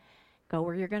Montana, go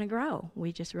where you're going to grow.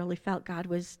 We just really felt God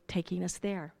was taking us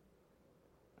there.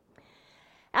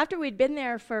 After we'd been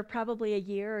there for probably a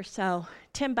year or so,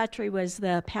 Tim Buttry was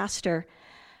the pastor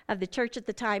of the church at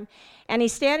the time, and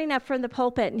he's standing up from the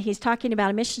pulpit, and he's talking about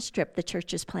a mission trip the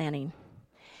church is planning.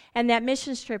 And that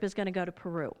mission trip is going to go to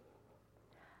Peru.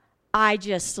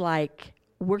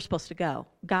 We're supposed to go.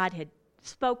 God had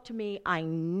spoke to me. I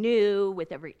knew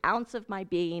with every ounce of my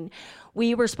being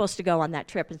we were supposed to go on that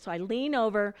trip. And so I lean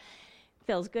over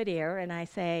Phil's good ear, and I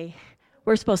say,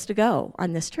 we're supposed to go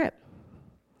on this trip.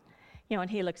 And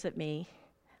he looks at me,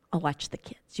 I'll watch the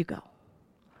kids, you go.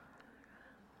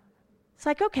 It's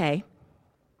like, okay.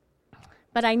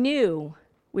 But I knew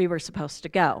we were supposed to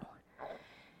go.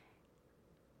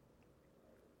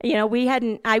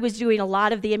 I was doing a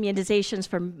lot of the immunizations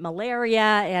for malaria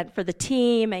and for the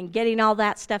team and getting all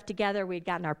that stuff together. We'd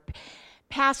gotten our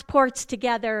passports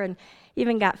together and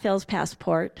even got Phil's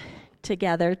passport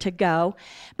together to go.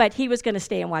 But he was going to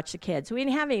stay and watch the kids. We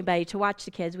didn't have anybody to watch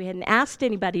the kids. We hadn't asked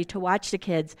anybody to watch the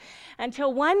kids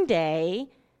until one day,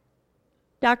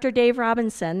 Dr. Dave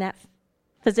Robinson, that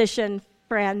physician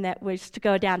friend that was to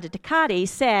go down to Tecate,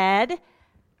 said,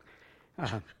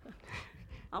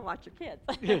 I'll watch your kids.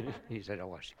 He said, I'll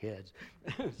watch the kids.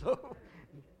 So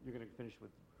you're going to finish with...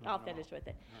 I'll finish with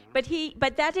it.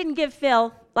 But that didn't give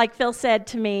Phil, like Phil said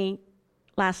to me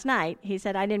last night, he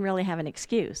said, I didn't really have an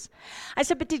excuse. I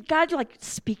said, but did God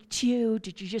speak to you?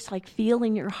 Did you just feel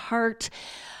in your heart,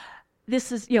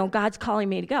 this is, God's calling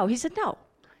me to go? He said, no.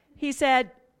 He said,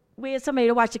 we had somebody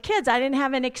to watch the kids. I didn't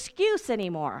have an excuse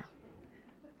anymore.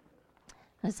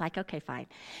 I was like, okay, fine.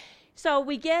 So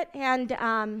we get,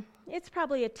 and it's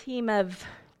probably a team of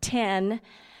 10,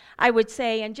 I would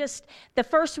say. And just the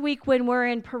first week when we're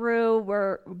in Peru,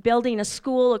 we're building a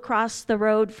school across the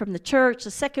road from the church.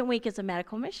 The second week is a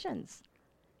medical missions.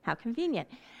 How convenient.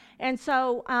 And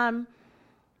so,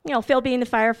 Phil being the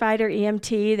firefighter,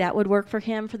 EMT, that would work for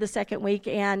him for the second week.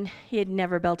 And he had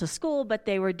never built a school, but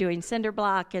they were doing cinder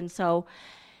block. And so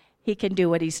he can do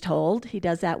what he's told. He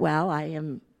does that well. I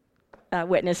am a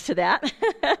witness to that.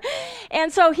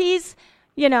 And so he's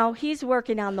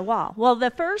working on the wall. Well,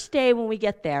 the first day when we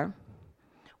get there,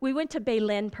 we went to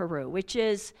Belén, Peru, which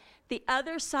is the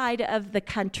other side of the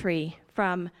country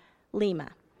from Lima.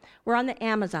 We're on the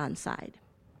Amazon side.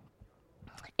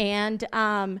 And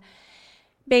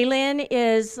Belén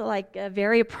is like a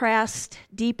very oppressed,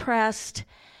 depressed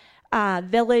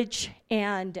village,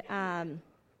 and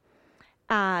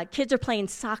kids are playing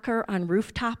soccer on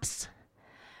rooftops,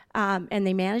 and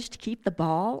they managed to keep the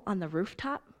ball on the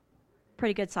rooftop.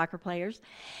 Pretty good soccer players.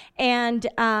 And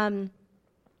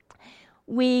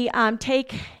we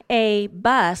take a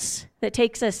bus that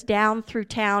takes us down through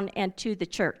town and to the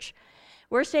church.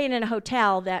 We're staying in a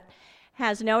hotel that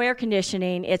has no air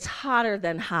conditioning. It's hotter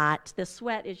than hot. The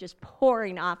sweat is just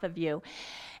pouring off of you.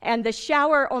 And the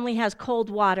shower only has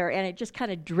cold water, and it just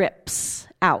kind of drips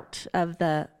out of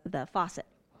the faucet.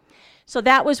 So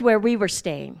that was where we were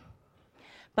staying.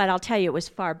 But I'll tell you, it was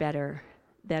far better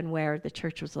than where the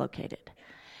church was located.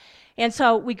 And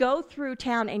so we go through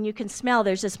town, and you can smell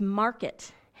there's this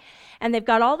market. And they've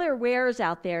got all their wares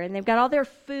out there, and they've got all their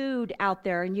food out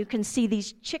there, and you can see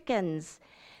these chickens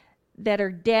that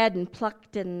are dead and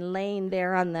plucked and laying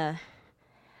there on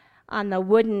the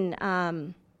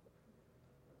wooden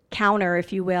counter,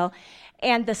 if you will.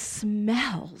 And the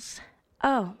smells.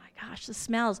 Oh, my gosh, the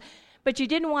smells. But you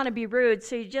didn't want to be rude,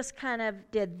 so you just kind of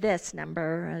did this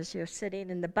number as you're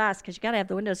sitting in the bus, because you got to have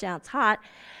the windows down. It's hot.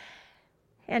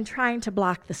 and trying to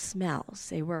block the smells.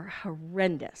 They were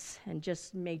horrendous and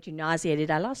just made you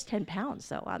nauseated. I lost 10 pounds,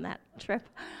 though, on that trip.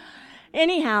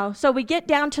 Anyhow, so we get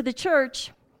down to the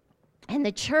church, and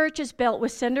the church is built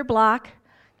with cinder block,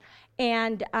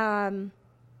 and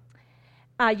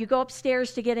you go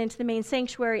upstairs to get into the main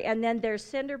sanctuary, and then there's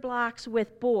cinder blocks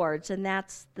with boards, and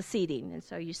that's the seating. And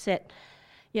so you sit,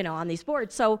 on these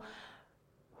boards. So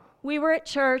we were at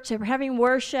church, they were having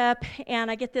worship, and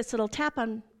I get this little tap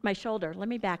on my shoulder. Let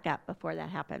me back up before that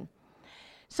happened.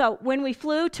 So when we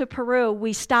flew to Peru,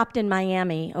 we stopped in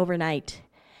Miami overnight.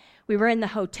 We were in the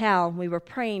hotel. We were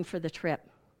praying for the trip.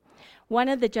 One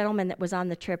of the gentlemen that was on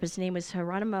the trip, his name was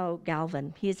Geronimo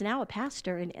Galvin. He is now a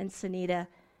pastor in Ensenada,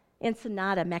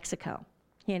 Mexico.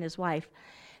 He and his wife,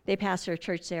 they pastor a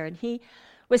church there. And he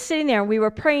was sitting there, and we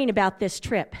were praying about this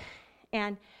trip.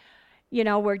 And,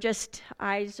 we're just,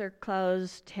 eyes are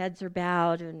closed, heads are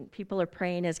bowed, and people are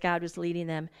praying as God was leading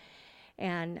them.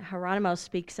 And Geronimo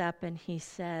speaks up, and he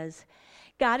says,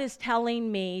 God is telling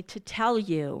me to tell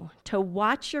you to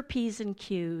watch your P's and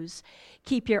Q's,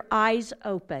 keep your eyes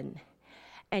open,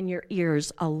 and your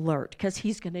ears alert, because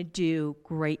he's going to do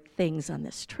great things on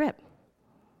this trip.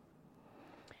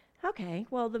 Okay,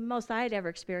 well, the most I had ever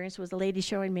experienced was a lady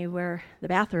showing me where the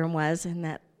bathroom was in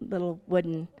that little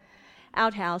wooden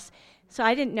outhouse. So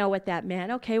I didn't know what that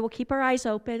meant. Okay, we'll keep our eyes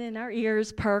open and our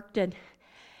ears perked, and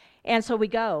so we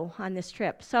go on this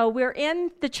trip. So we're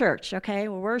in the church, okay?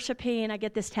 We're worshiping, I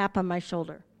get this tap on my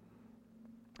shoulder.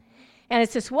 And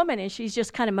it's this woman, and she's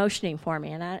just kind of motioning for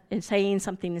me and saying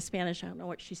something in Spanish. I don't know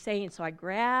what she's saying, so I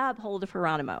grab hold of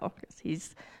Geronimo, because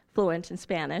he's fluent in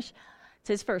Spanish. It's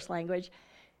his first language.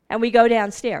 And we go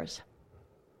downstairs.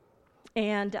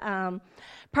 And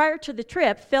prior to the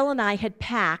trip, Phil and I had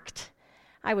packed.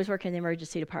 I was working in the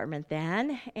emergency department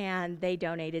then, and they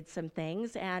donated some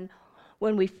things. And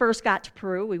when we first got to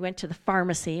Peru, we went to the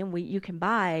pharmacy, and you can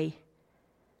buy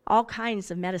all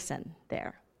kinds of medicine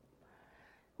there.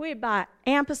 We had bought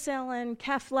ampicillin,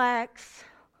 Keflex,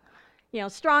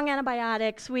 strong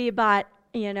antibiotics. We had bought,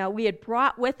 we had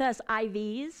brought with us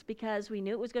IVs because we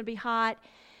knew it was going to be hot,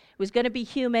 it was going to be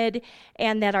humid,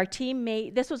 and that our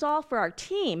teammate, this was all for our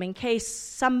team in case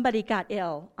somebody got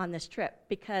ill on this trip,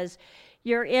 because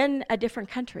you're in a different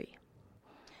country.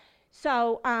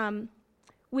 So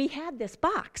we had this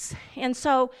box, and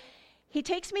so he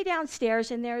takes me downstairs,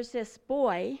 and there's this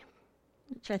boy,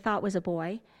 which I thought was a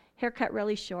boy, haircut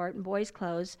really short and boy's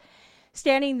clothes,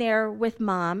 standing there with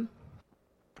Mom,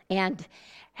 and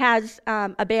has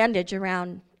a bandage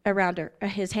around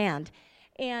his hand,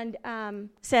 and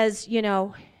says, he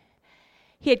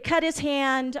had cut his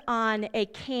hand on a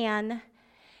can,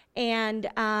 and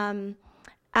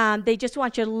they just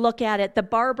want you to look at it. The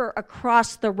barber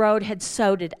across the road had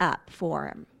sewed it up for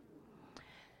him.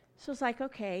 So it's like,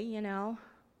 okay,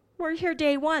 we're here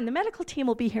day one. The medical team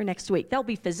will be here next week. There'll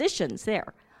be physicians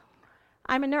there.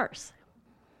 I'm a nurse.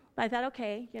 I thought,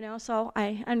 okay, so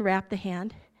I unwrapped the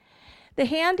hand. The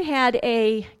hand had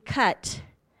a cut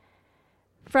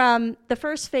from the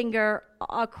first finger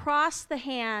across the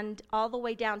hand all the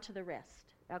way down to the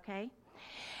wrist, okay?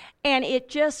 And it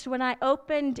just, when I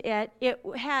opened it, it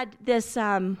had this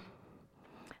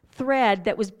thread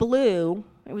that was blue.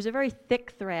 It was a very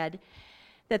thick thread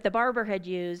that the barber had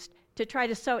used to try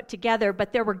to sew it together,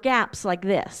 but there were gaps like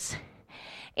this.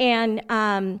 And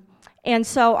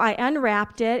so I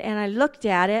unwrapped it, and I looked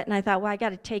at it, and I thought, well, I got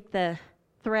to take the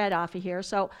thread off of here.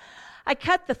 So I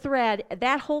cut the thread.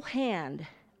 That whole hand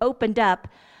opened up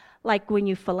like when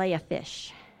you fillet a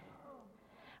fish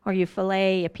or you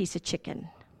fillet a piece of chicken.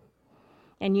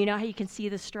 And you know how you can see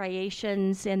the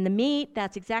striations in the meat?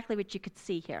 That's exactly what you could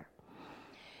see here.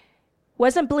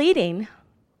 Wasn't bleeding,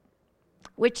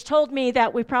 which told me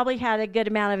that we probably had a good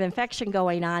amount of infection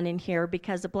going on in here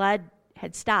because the blood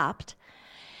had stopped.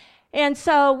 And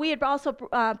so we had also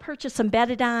purchased some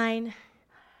betadine.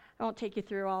 I won't take you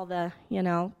through all the,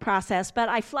 process, but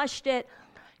I flushed it,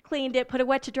 cleaned it, put a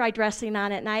wet to dry dressing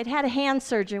on it, and I had had a hand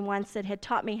surgeon once that had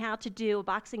taught me how to do a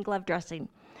boxing glove dressing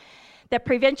that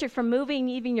prevents you from moving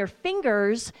even your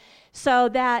fingers so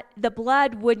that the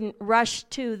blood wouldn't rush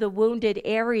to the wounded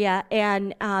area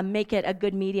and make it a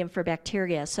good medium for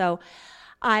bacteria. So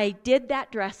I did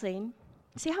that dressing.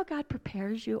 See how God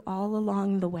prepares you all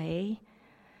along the way?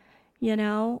 You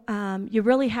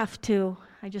really have to,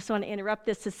 I just want to interrupt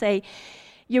this to say,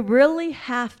 you really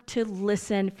have to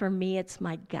listen. For me, it's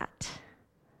my gut.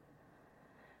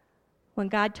 When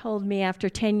God told me after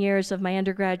 10 years of my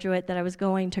undergraduate that I was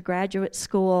going to graduate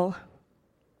school,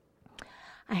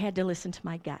 I had to listen to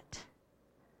my gut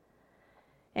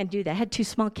and do that. I had 2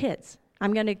 small kids.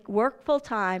 I'm going to work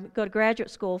full-time, go to graduate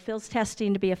school. Phil's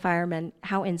testing to be a fireman.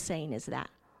 How insane is that?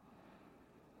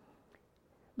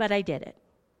 But I did it,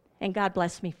 and God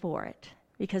blessed me for it,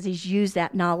 because he's used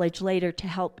that knowledge later to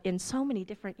help in so many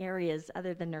different areas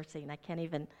other than nursing.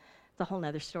 It's a whole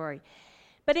nother story.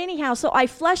 But anyhow, so I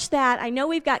flush that. I know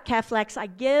we've got Keflex. I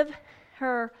give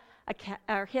him a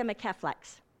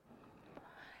Keflex.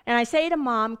 And I say to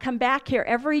Mom, come back here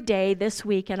every day this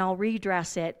week and I'll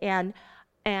redress it. And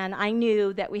I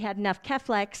knew that we had enough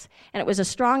Keflex and it was a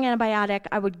strong antibiotic.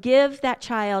 I would give that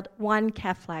child 1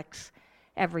 Keflex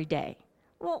every day.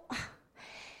 Well,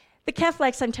 the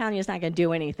Keflex, I'm telling you, is not going to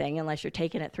do anything unless you're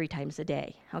taking it 3 times a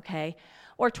day, okay?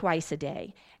 Or twice a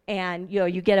day. And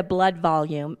you get a blood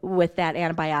volume with that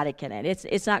antibiotic in it.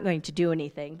 It's not going to do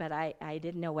anything, but I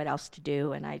didn't know what else to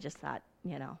do, and I just thought,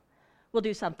 we'll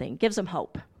do something. Gives them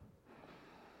hope.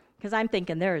 Because I'm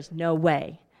thinking there is no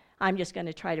way I'm just going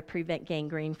to try to prevent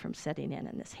gangrene from setting in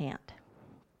this hand.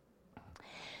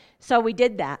 So we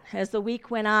did that. As the week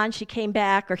went on, he came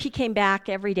back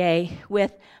every day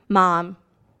with Mom.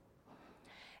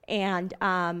 And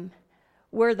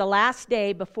we're the last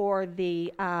day before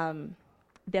the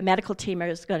medical team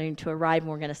is going to arrive, and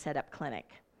we're going to set up clinic.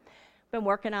 Been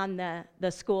working on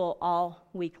the school all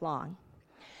week long.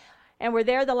 And we're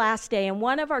there the last day, and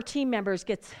one of our team members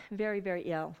gets very, very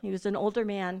ill. He was an older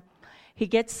man. He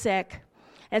gets sick.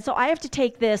 And so I have to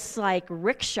take this,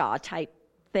 rickshaw type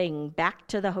thing back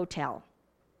to the hotel.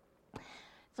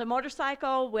 It's a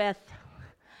motorcycle with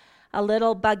a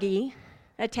little buggy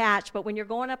attached, but when you're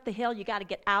going up the hill, you got to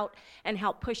get out and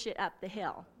help push it up the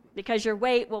hill, because your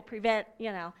weight will prevent,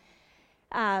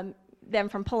 them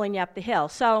from pulling you up the hill.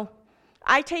 So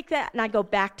I take that and I go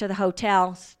back to the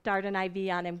hotel, start an IV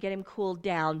on him, get him cooled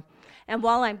down. And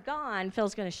while I'm gone,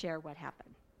 Phil's going to share what happened.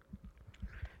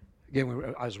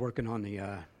 Again, I was working on the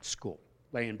school,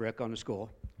 laying brick on the school.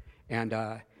 And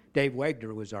Dave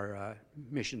Wagner was our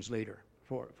missions leader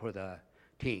for the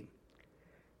team.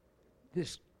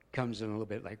 This comes in a little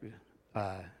bit like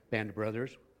Band of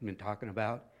Brothers we've been talking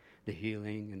about, the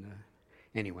healing. And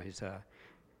anyways,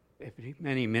 if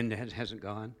any men that hasn't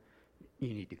gone,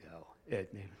 you need to go. They're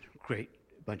a great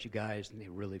bunch of guys, and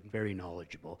they're really very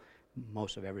knowledgeable.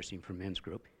 Most I've ever seen from men's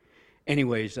group.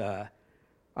 Anyways, I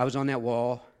was on that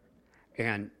wall,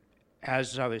 and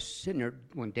as I was sitting there,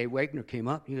 when Dave Wagner came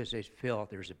up, he says, Phil,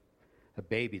 there's a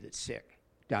baby that's sick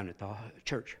down at the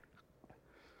church.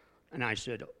 And I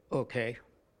said, okay.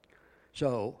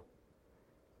 So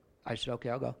I said, okay,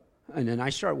 I'll go. And then I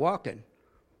start walking.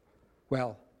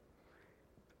 Well,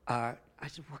 I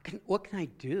said, what can I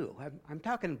do? I'm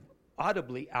talking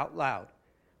audibly out loud.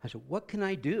 I said, what can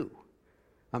I do?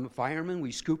 I'm a fireman.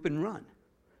 We scoop and run.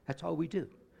 That's all we do.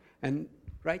 And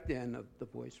right then, the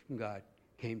voice from God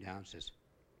came down and says,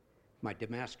 my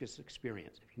Damascus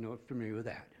experience, if you're not familiar with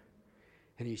that.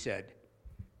 And he said,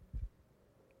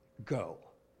 go.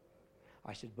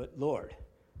 I said, but Lord,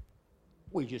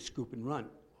 we just scoop and run.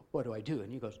 What do I do?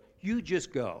 And he goes, you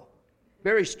just go.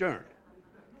 Very stern.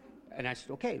 And I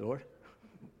said, okay, Lord.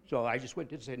 So I just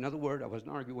didn't say another word. I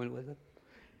wasn't arguing with him.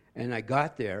 And I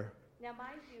got there. Now,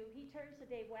 mind you, he turns to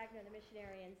Dave Wagner, the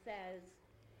missionary,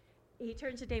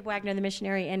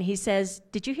 and he says,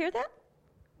 did you hear that?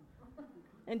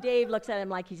 And Dave looks at him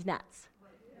like he's nuts.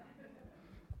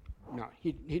 No,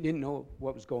 he didn't know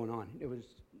what was going on. It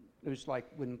was like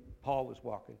when Paul was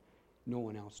walking, no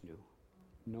one else knew.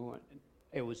 No one.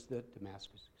 It was the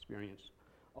Damascus experience,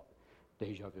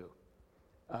 deja vu.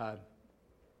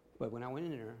 But when I went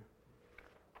in there,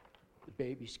 the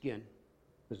baby skin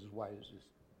was as white as this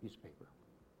piece of paper.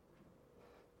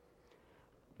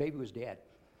 Baby was dead.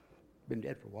 Been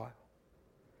dead for a while.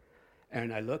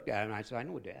 And I looked at him and I said, I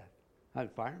know Dad. I'm a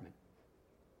fireman.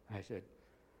 I said,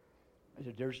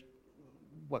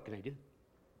 what can I do?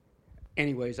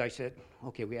 Anyways, I said,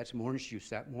 okay, we had some orange juice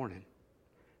that morning.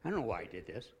 I don't know why I did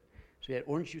this. So we had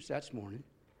orange juice that morning.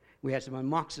 We had some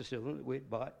amoxicillin that we had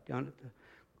bought down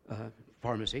at the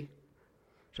pharmacy.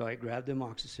 So I grabbed the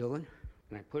amoxicillin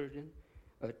and I put it in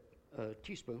a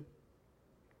teaspoon,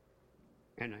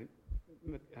 and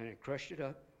I crushed it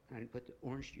up and I put the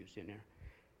orange juice in there.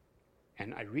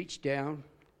 And I reached down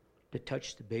to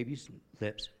touch the baby's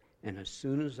lips, and as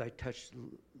soon as I touched the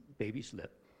baby's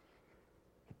lip,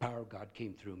 the power of God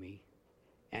came through me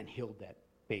and healed that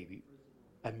baby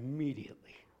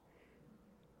immediately.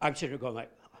 I'm sitting there going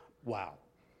like, wow.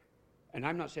 And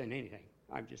I'm not saying anything.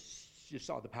 I just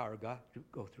saw the power of God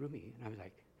go through me. And I was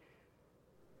like,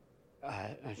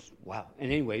 wow.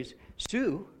 And anyways,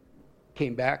 Sue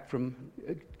came back from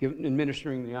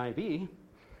administering the IV,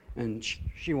 and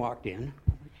she walked in.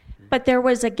 But there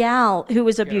was a gal who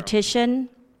was a beautician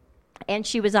and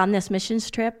she was on this missions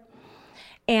trip,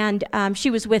 and she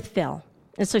was with Phil,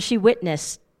 and so she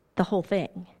witnessed the whole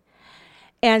thing.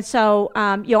 And so,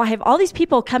 I have all these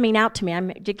people coming out to me. I'm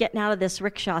getting out of this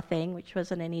rickshaw thing, which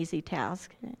wasn't an easy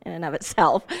task in and of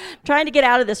itself. Trying to get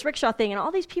out of this rickshaw thing, and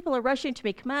all these people are rushing to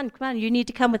me. Come on, you need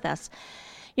to come with us.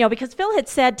 Because Phil had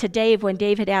said to Dave, when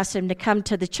Dave had asked him to come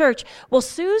to the church, well,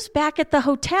 Sue's back at the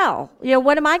hotel.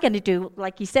 What am I going to do?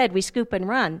 Like he said, we scoop and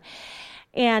run.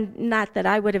 And not that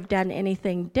I would have done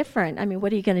anything different. I mean,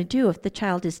 what are you going to do if the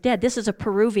child is dead? This is a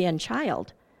Peruvian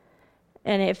child.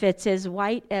 And if it's as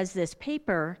white as this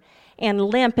paper and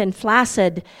limp and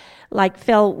flaccid, like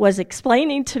Phil was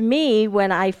explaining to me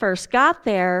when I first got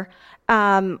there,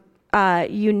 and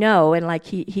like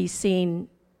he's seen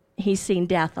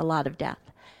death, a lot of death,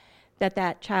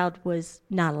 that child was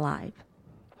not alive.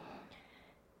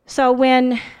 So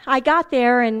when I got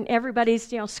there and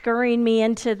everybody's scurrying me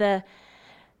into the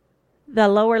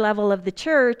lower level of the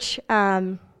church,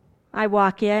 I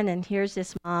walk in, and here's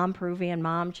this mom, Peruvian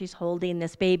mom. She's holding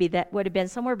this baby that would have been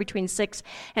somewhere between 6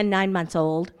 and 9 months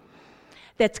old,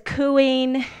 that's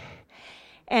cooing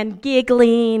and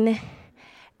giggling.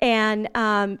 And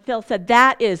Phil said,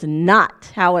 that is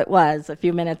not how it was a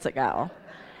few minutes ago.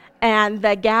 And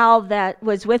the gal that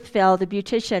was with Phil, the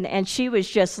beautician, and she was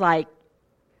just like,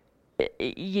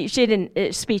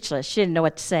 speechless. She didn't know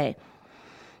what to say.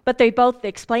 But they both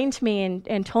explained to me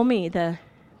and told me the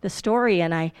story,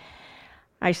 and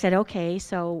I said, okay,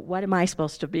 so what am I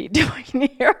supposed to be doing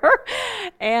here?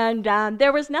 And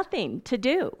there was nothing to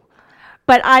do.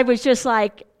 But I was just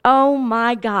like, oh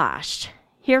my gosh,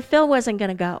 here Phil wasn't going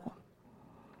to go.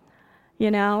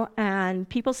 And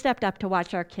people stepped up to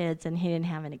watch our kids, and he didn't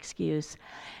have an excuse.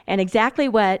 And exactly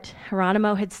what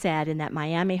Geronimo had said in that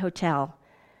Miami hotel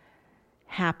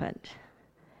happened.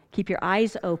 Keep your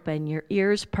eyes open, your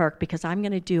ears perked, because I'm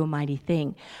going to do a mighty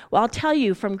thing. Well, I'll tell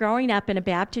you, from growing up in a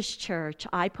Baptist church,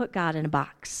 I put God in a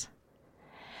box.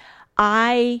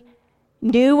 I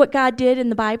knew what God did in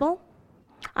the Bible.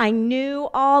 I knew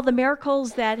all the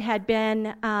miracles that had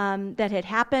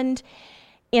happened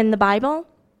in the Bible,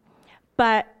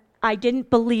 but I didn't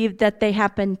believe that they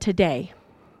happened today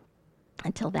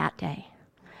until that day.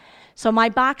 So my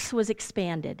box was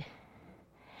expanded.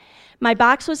 My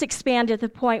box was expanded to the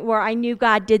point where I knew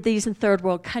God did these in third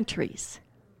world countries.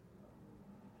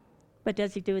 But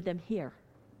does he do them here?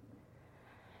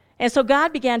 And so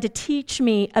God began to teach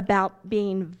me about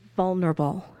being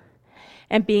vulnerable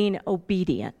and being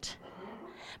obedient.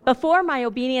 Before, my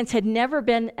obedience had never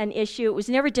been an issue. It was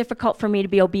never difficult for me to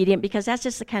be obedient because that's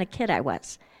just the kind of kid I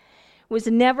was. It was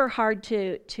never hard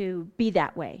to be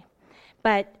that way.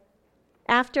 But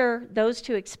after those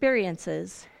two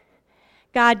experiences,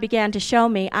 God began to show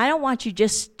me, I don't want you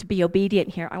just to be obedient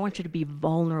here. I want you to be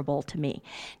vulnerable to me.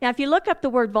 Now, if you look up the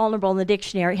word vulnerable in the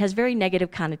dictionary, it has very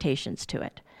negative connotations to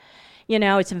it.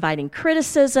 It's inviting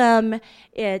criticism.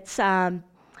 It's,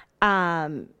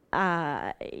 inviting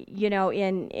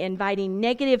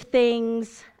negative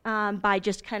things by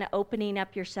just kind of opening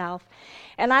up yourself.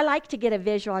 And I like to get a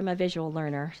visual. I'm a visual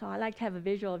learner. So I like to have a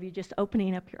visual of you just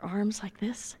opening up your arms like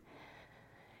this.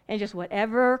 And just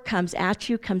whatever comes at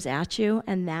you,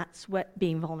 and that's what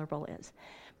being vulnerable is.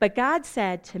 But God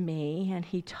said to me, and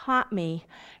he taught me,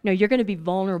 no, you're going to be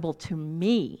vulnerable to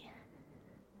me.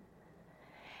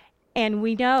 And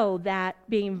we know that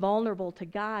being vulnerable to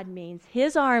God means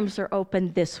his arms are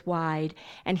open this wide,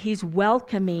 and he's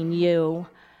welcoming you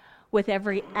with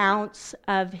every ounce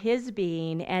of his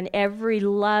being and every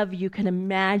love you can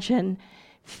imagine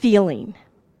feeling.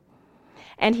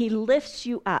 And he lifts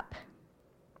you up.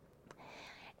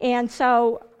 And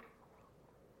so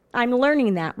I'm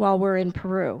learning that while we're in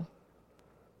Peru.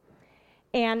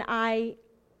 And I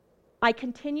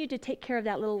continued to take care of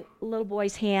that little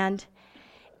boy's hand.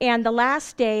 And the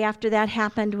last day after that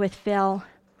happened with Phil,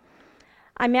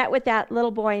 I met with that little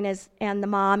boy and the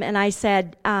mom, and I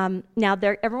said, now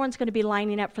everyone's going to be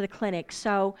lining up for the clinic,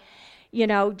 so,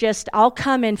 just I'll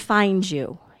come and find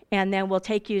you, and then we'll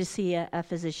take you to see a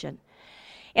physician.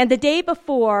 And the day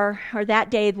before, or that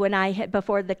day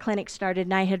before the clinic started,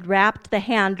 and I had wrapped the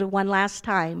hand one last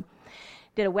time,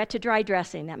 did a wet to dry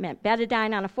dressing. That meant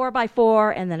betadine on a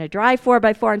 4x4, and then a dry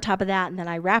 4x4 on top of that, and then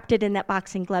I wrapped it in that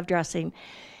boxing glove dressing.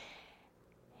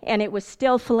 And it was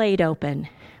still filleted open,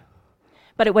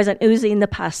 but it wasn't oozing the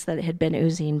pus that it had been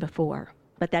oozing before.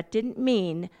 But that didn't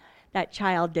mean that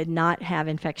child did not have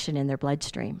infection in their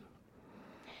bloodstream.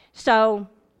 So,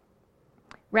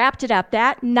 wrapped it up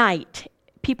that night.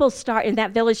 People in that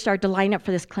village started to line up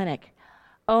for this clinic.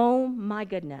 Oh my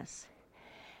goodness.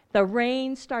 The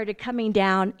rain started coming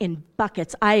down in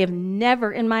buckets. I have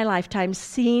never in my lifetime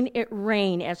seen it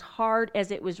rain as hard as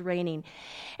it was raining.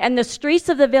 And the streets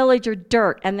of the village are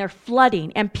dirt, and they're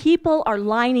flooding, and people are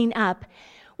lining up.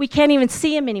 We can't even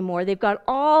see them anymore. They've got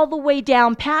all the way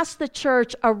down past the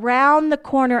church, around the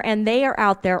corner, and they are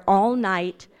out there all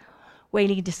night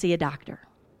waiting to see a doctor.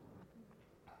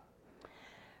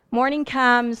 Morning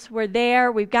comes, we're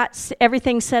there, we've got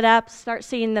everything set up, start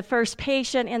seeing the first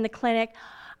patient in the clinic.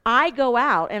 I go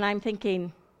out and I'm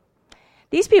thinking,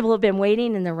 these people have been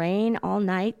waiting in the rain all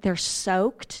night. They're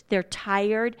soaked, they're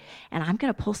tired, and I'm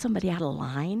going to pull somebody out of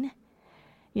line.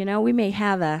 You know, we may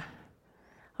have a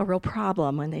real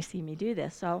problem when they see me do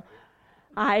this. So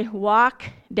I walk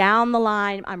down the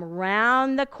line, I'm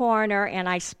around the corner, and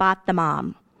I spot the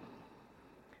mom.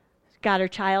 Got her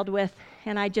child with,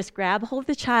 and I just grab hold of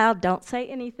the child, don't say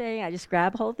anything, I just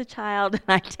grab hold of the child, and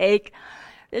I take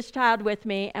this child with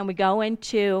me, and we go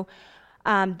into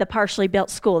the partially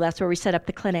built school. That's where we set up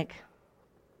the clinic.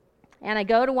 And I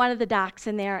go to one of the docs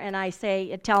in there, and I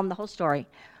tell him the whole story.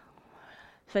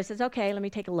 So he says, okay, let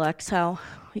me take a look. So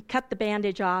we cut the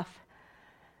bandage off,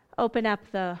 open up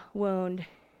the wound.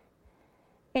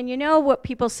 And you know what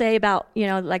people say about, you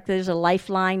know, like there's a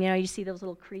lifeline, you know, you see those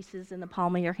little creases in the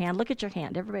palm of your hand. Look at your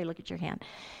hand. Everybody look at your hand.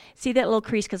 See that little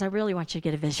crease? Because I really want you to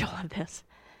get a visual of this.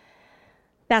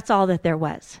 That's all that there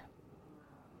was.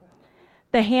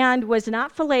 The hand was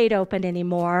not filleted open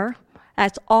anymore.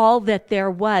 That's all that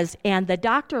there was. And the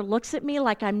doctor looks at me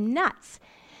like I'm nuts.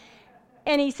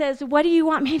 And he says, what do you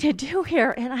want me to do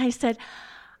here? And I said,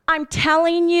 I'm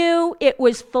telling you, it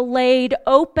was filleted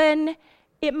open.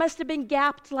 It must have been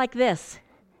gapped like this.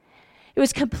 It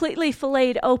was completely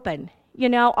filleted open. You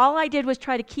know, all I did was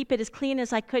try to keep it as clean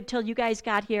as I could till you guys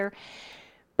got here.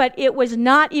 But it was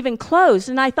not even closed.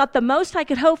 And I thought the most I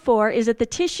could hope for is that the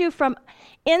tissue from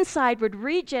inside would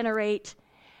regenerate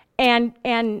and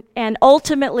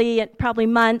ultimately, probably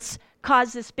months,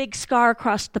 cause this big scar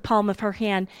across the palm of her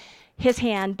hand, his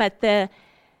hand. But there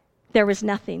was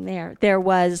nothing there. There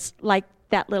was like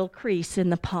that little crease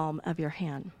in the palm of your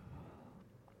hand.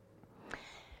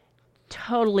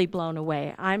 Totally blown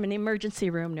away. I'm an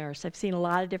emergency room nurse. I've seen a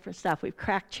lot of different stuff. We've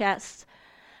cracked chests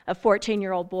of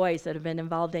 14-year-old boys that have been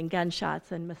involved in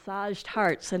gunshots and massaged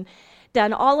hearts and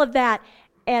done all of that.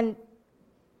 And,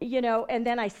 you know, and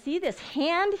then I see this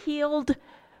hand healed.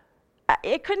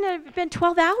 It couldn't have been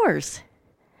 12 hours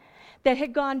that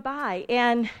had gone by.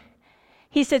 And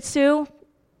he said, Sue,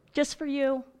 just for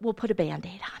you, we'll put a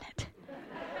Band-Aid on it.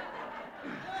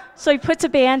 So he puts a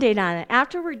Band-Aid on it.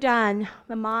 After we're done,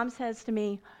 the mom says to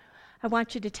me, I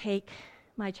want you to take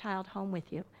my child home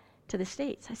with you to the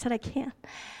States. I said, I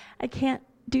can't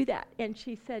do that. And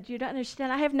she said, you don't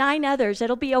understand. I have 9 others.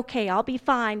 It'll be okay. I'll be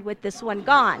fine with this one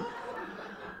gone.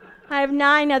 I have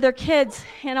 9 other kids,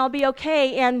 and I'll be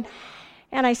okay. And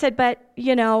I said, but,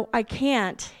 you know, I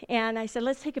can't. And I said,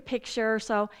 let's take a picture.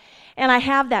 And I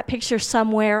have that picture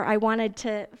somewhere. I wanted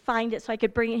to find it so I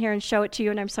could bring it here and show it to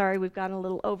you, and I'm sorry we've gone a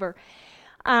little over.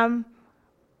 And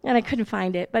I couldn't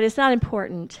find it, but it's not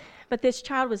important. But this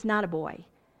child was not a boy.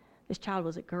 This child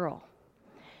was a girl.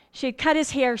 She had cut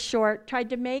his hair short, tried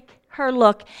to make her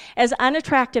look as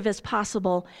unattractive as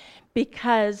possible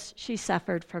because she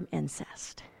suffered from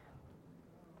incest.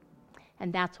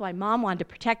 And that's why Mom wanted to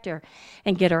protect her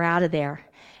and get her out of there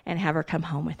and have her come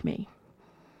home with me.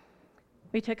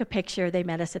 We took a picture. They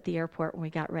met us at the airport when we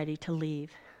got ready to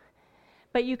leave.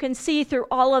 But you can see through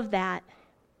all of that,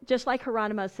 just like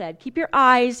Geronimo said, keep your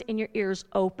eyes and your ears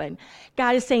open.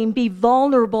 God is saying, be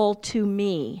vulnerable to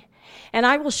me, and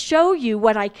I will show you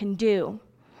what I can do.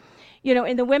 You know,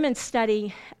 in the women's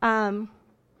study,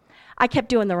 I kept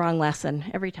doing the wrong lesson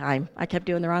every time. I kept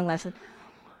doing the wrong lesson.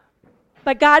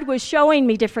 But God was showing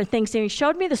me different things, and he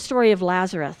showed me the story of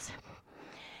Lazarus.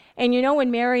 And you know,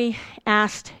 when Mary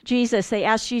asked Jesus, they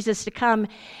asked Jesus to come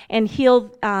and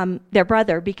heal their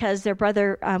brother because their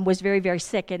brother was very, very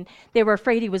sick, and they were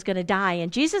afraid he was going to die.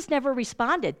 And Jesus never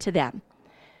responded to them.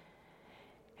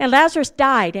 And Lazarus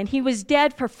died, and he was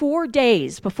dead for 4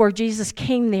 days before Jesus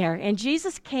came there. And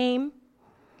Jesus came,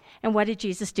 and what did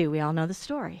Jesus do? We all know the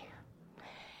story.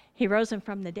 He rose him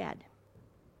from the dead.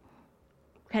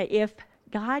 Okay, if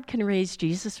God can raise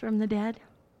Jesus from the dead,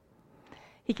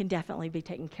 he can definitely be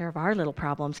taking care of our little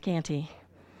problems, can't he?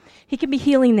 He can be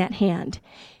healing that hand.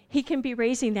 He can be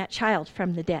raising that child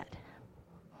from the dead.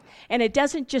 And it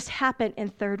doesn't just happen in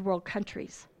third world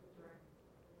countries.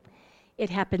 It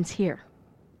happens here.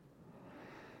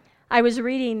 I was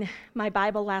reading my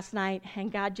Bible last night,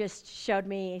 and God just showed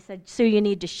me, he said, Sue, you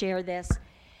need to share this.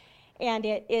 And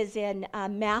it is in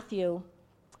Matthew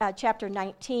chapter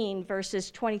 19, verses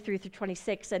 23 through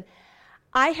 26, and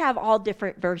I have all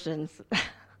different versions.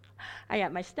 I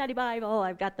got my study Bible,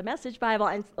 I've got the Message Bible,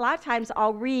 and a lot of times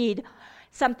I'll read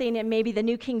something in maybe the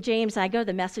New King James, and I go to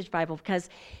the Message Bible because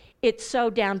it's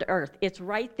so down to earth. It's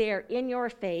right there in your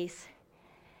face.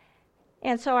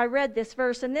 And so I read this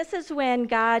verse, and this is when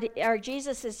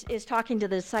Jesus is talking to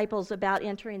the disciples about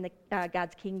entering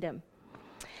God's kingdom.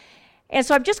 And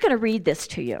so I'm just going to read this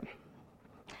to you.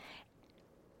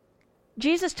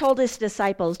 Jesus told his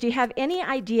disciples, "Do you have any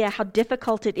idea how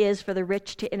difficult it is for the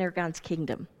rich to enter God's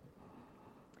kingdom?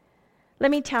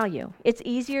 Let me tell you, it's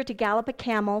easier to gallop a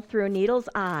camel through a needle's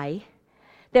eye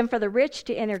than for the rich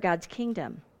to enter God's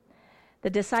kingdom." The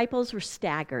disciples were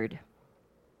staggered.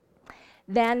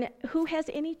 Then who has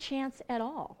any chance at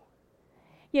all?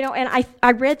 You know, and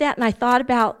I read that and I thought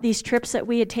about these trips that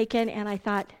we had taken, and I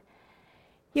thought,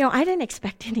 you know, I didn't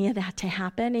expect any of that to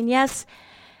happen. And yes,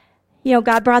 you know,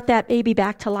 God brought that baby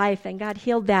back to life, and God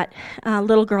healed that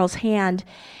little girl's hand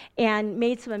and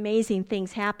made some amazing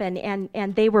things happen,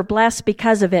 and they were blessed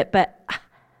because of it. But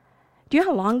do you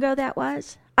know how long ago that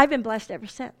was? I've been blessed ever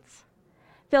since.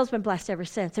 Phil's been blessed ever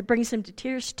since. It brings him to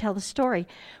tears to tell the story.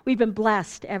 We've been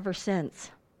blessed ever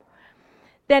since.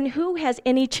 Then who has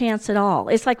any chance at all?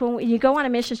 It's like when you go on a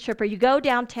missions trip, or you go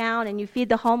downtown and you feed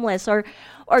the homeless, or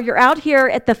you're out here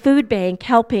at the food bank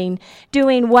helping,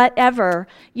 doing whatever.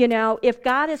 You know, if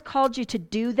God has called you to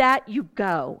do that, you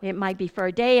go. It might be for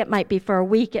a day, it might be for a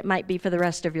week, it might be for the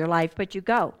rest of your life, but you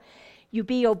go. You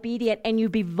be obedient and you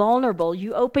be vulnerable.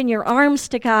 You open your arms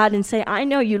to God and say, "I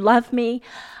know you love me.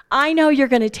 I know you're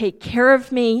going to take care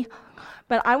of me,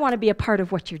 but I want to be a part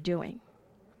of what you're doing."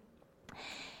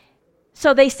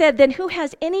 So they said, "Then who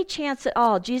has any chance at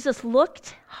all?" Jesus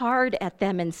looked hard at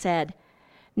them and said,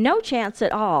 "No chance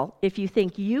at all if you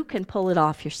think you can pull it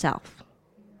off yourself.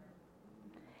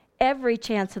 Every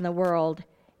chance in the world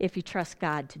if you trust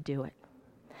God to do it."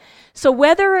 So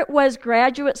whether it was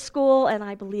graduate school, and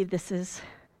I believe this is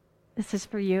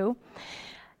for you,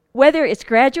 whether it's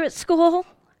graduate school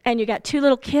and you got 2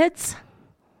 little kids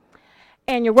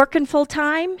and you're working full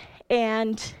time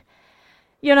and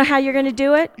you know how you're going to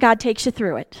do it, God takes you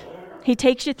through it. He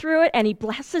takes you through it, and he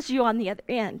blesses you on the other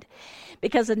end.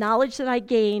 Because the knowledge that I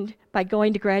gained by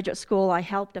going to graduate school, I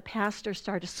helped a pastor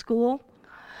start a school.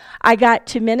 I got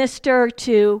to minister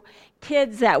to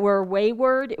kids that were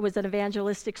wayward. It was an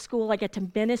evangelistic school. I got to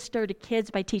minister to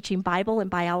kids by teaching Bible and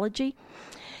biology.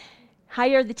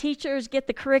 Hire the teachers, get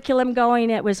the curriculum going.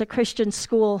 It was a Christian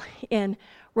school in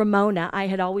Ramona. I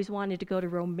had always wanted to go to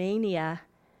Romania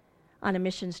on a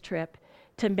missions trip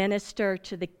to minister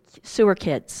to the sewer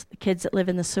kids, the kids that live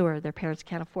in the sewer. Their parents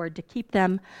can't afford to keep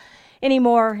them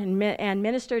anymore, and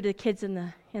minister to the kids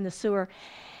in the sewer.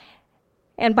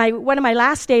 And by one of my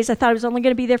last days, I thought I was only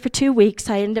going to be there for 2 weeks.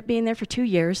 I ended up being there for 2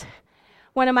 years.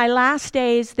 One of my last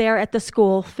days there at the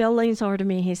school, Phil leans over to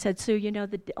me. He said, "Sue, you know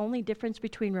the only difference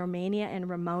between Romania and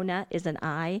Ramona is an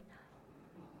eye."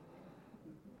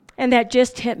 And that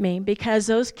just hit me, because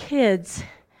those kids,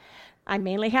 I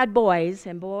mainly had boys,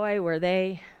 and boy, were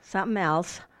they something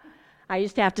else. I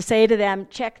used to have to say to them,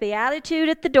 "Check the attitude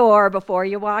at the door before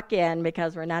you walk in,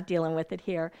 because we're not dealing with it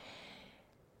here."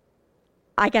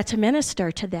 I got to minister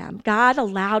to them. God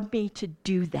allowed me to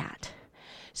do that.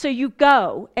 So you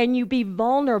go and you be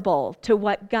vulnerable to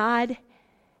what God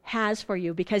has for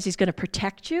you, because he's going to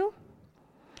protect you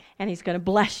and he's going to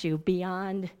bless you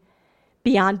beyond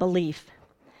belief.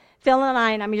 Phil and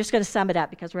I, and I'm just going to sum it up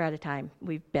because we're out of time.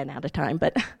 We've been out of time,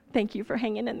 but thank you for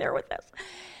hanging in there with us.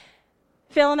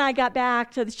 Phil and I got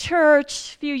back to the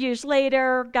church a few years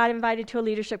later, got invited to a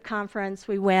leadership conference.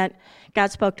 We went.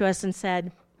 God spoke to us and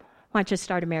said, "Why don't you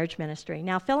start a marriage ministry?"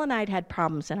 Now, Phil and I had had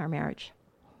problems in our marriage.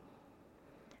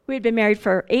 We had been married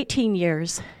for 18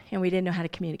 years, and we didn't know how to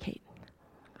communicate.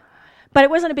 But it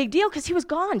wasn't a big deal because he was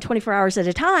gone 24 hours at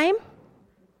a time.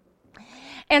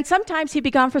 And sometimes he'd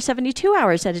be gone for 72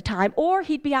 hours at a time, or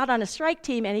he'd be out on a strike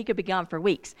team and he could be gone for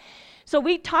weeks. So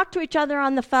we talked to each other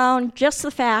on the phone, just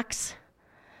the facts.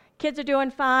 Kids are doing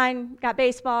fine, got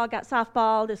baseball, got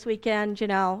softball this weekend, you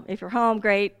know, if you're home,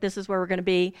 great, this is where we're going to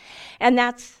be. And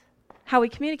that's how we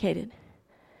communicated.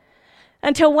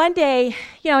 Until one day,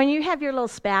 you know, and you have your little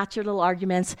spats, your little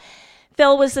arguments.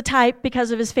 Phil was the type,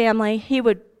 because of his family, he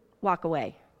would walk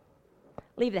away,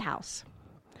 leave the house.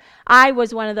 I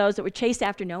was one of those that would chase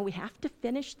after, no, we have to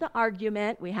finish the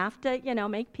argument. We have to, you know,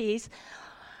 make peace.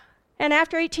 And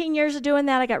after 18 years of doing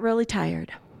that, I got really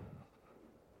tired.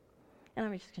 And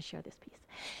I'm just going to share this piece.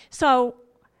 So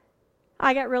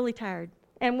I got really tired.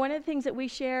 And one of the things that we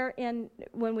share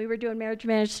when we were doing marriage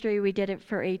ministry, we did it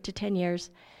for 8 to 10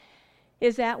 years,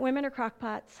 is that women are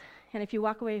crockpots and if you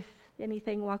walk away with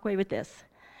anything, walk away with this.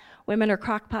 Women are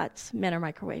crock pots, men are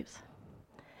microwaves.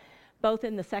 Both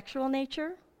in the sexual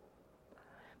nature,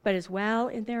 but as well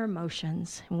in their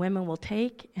emotions. And women will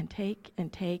take and take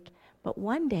and take, but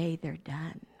one day they're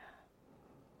done.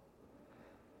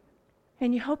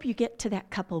 And you hope you get to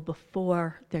that couple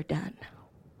before they're done.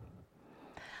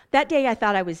 That day I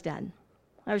thought I was done.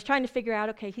 I was trying to figure out,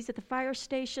 okay, he's at the fire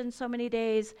station so many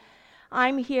days.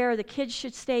 I'm here, the kids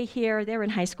should stay here. They were in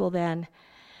high school then.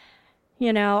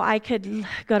 You know, I could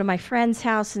go to my friend's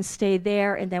house and stay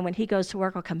there, and then when he goes to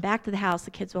work, I'll come back to the house.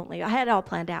 The kids won't leave. I had it all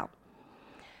planned out.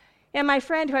 And my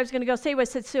friend who I was going to go stay with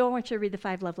said, Sue, I want you to read the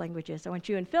 5 love languages. I want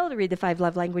you and Phil to read the 5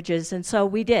 love languages. And so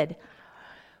we did.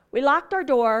 We locked our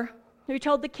door. We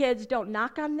told the kids, don't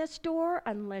knock on this door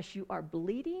unless you are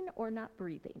bleeding or not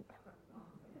breathing.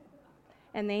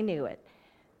 And they knew it.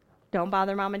 Don't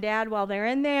bother mom and dad while they're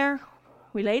in there.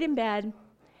 We laid in bed.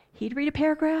 He'd read a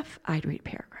paragraph, I'd read a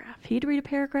paragraph. He'd read a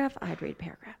paragraph, I'd read a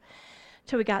paragraph.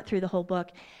 Till we got through the whole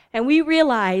book. And we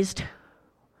realized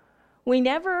we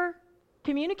never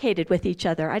communicated with each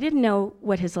other. I didn't know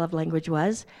what his love language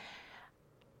was.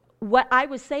 What I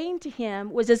was saying to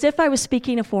him was as if I was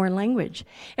speaking a foreign language.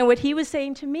 And what he was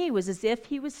saying to me was as if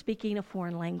he was speaking a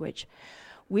foreign language.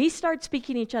 We started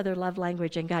speaking each other love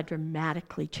language, and God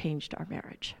dramatically changed our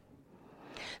marriage.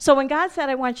 So when God said,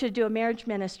 I want you to do a marriage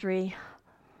ministry,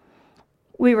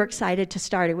 we were excited to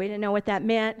start it. We didn't know what that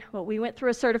meant, but we went through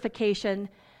a certification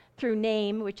through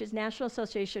NAME, which is National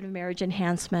Association of Marriage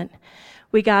Enhancement.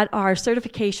 We got our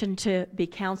certification to be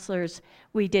counselors.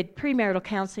 We did premarital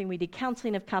counseling. We did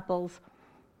counseling of couples,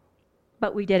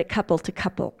 but we did it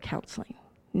couple-to-couple counseling,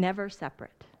 never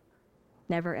separate,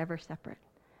 never, ever separate.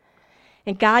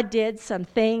 And God did some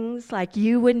things like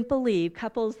you wouldn't believe,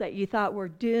 couples that you thought were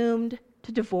doomed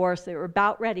to divorce, they were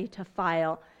about ready to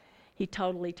file. He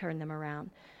totally turned them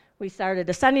around. We started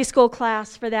a Sunday school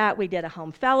class for that. We did a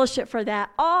home fellowship for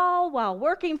that, all while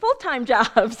working full-time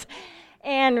jobs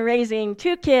and raising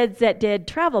 2 kids that did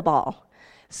travel ball.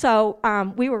 So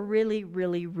we were really,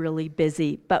 really, really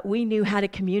busy, but we knew how to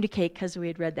communicate because we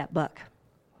had read that book.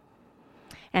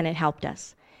 And it helped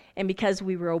us. And because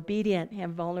we were obedient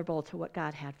and vulnerable to what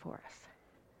God had for us.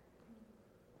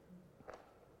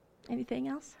 Anything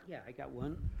else? Yeah, I got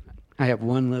one. I have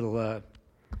one little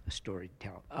story to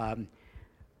tell.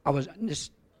 I was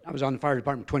on the fire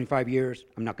department 25 years.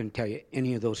 I'm not going to tell you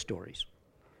any of those stories.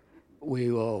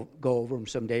 We will go over them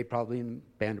someday, probably in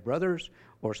Band of Brothers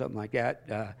or something like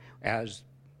that, as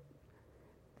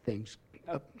things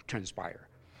transpire.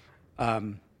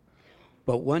 But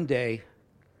one day,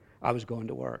 I was going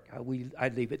to work.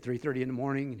 I'd leave at 3:30 in the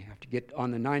morning and have to get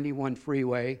on the 91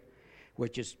 freeway,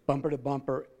 which is bumper to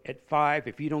bumper at 5.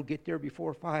 If you don't get there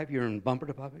before 5, you're in bumper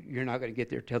to bumper. You're not going to get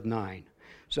there till 9.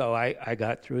 So I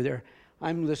got through there.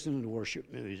 I'm listening to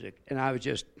worship music, and I was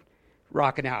just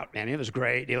rocking out, man. It was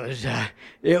great. It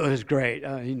was great.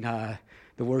 I mean,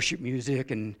 the worship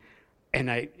music, and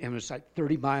it was like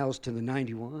 30 miles to the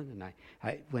 91, and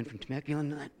I went from Temecula,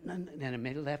 and then I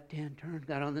made a left-hand turn,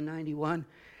 got on the 91,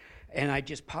 and I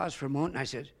just paused for a moment, and I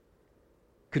said,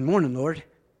 "Good morning, Lord."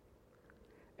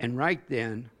 And right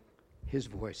then, his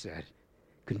voice said,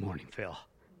 "Good morning, Phil."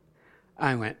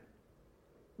 I went,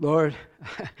 "Lord,"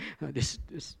 it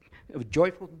was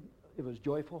joyful. It was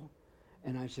joyful,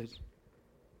 and I said,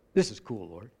 "This is cool,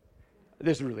 Lord.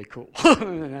 This is really cool."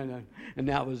 And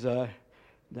that was the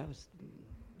end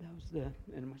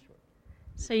of my story.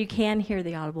 So you can hear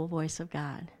the audible voice of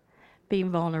God, being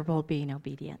vulnerable, being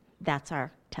obedient. That's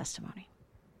our testimony.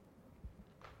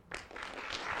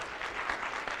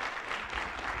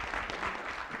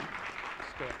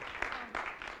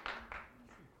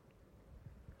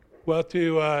 Well,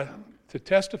 to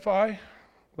testify,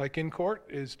 like in court,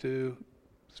 is to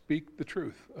speak the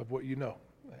truth of what you know.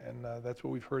 And that's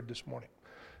what we've heard this morning.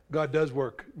 God does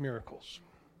work miracles.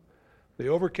 They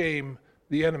overcame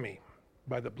the enemy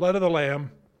by the blood of the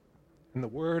Lamb and the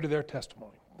word of their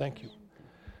testimony. Thank you.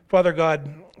 Father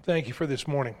God, thank you for this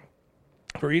morning.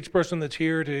 For each person that's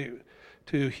here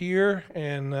to hear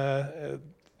and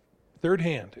third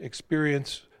hand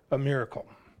experience a miracle.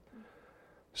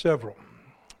 Several.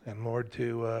 And Lord,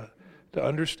 to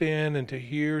understand and to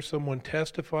hear someone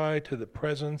testify to the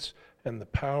presence and the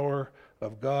power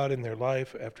of God in their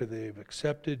life after they've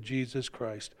accepted Jesus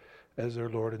Christ as their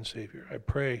Lord and Savior. I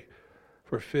pray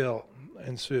for Phil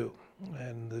and Sue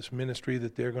and this ministry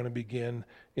that they're going to begin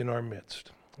in our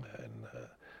midst. And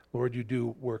Lord, you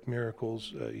do work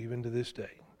miracles even to this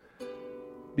day.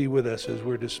 Be with us as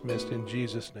we're dismissed in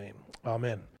Jesus' name.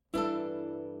 Amen.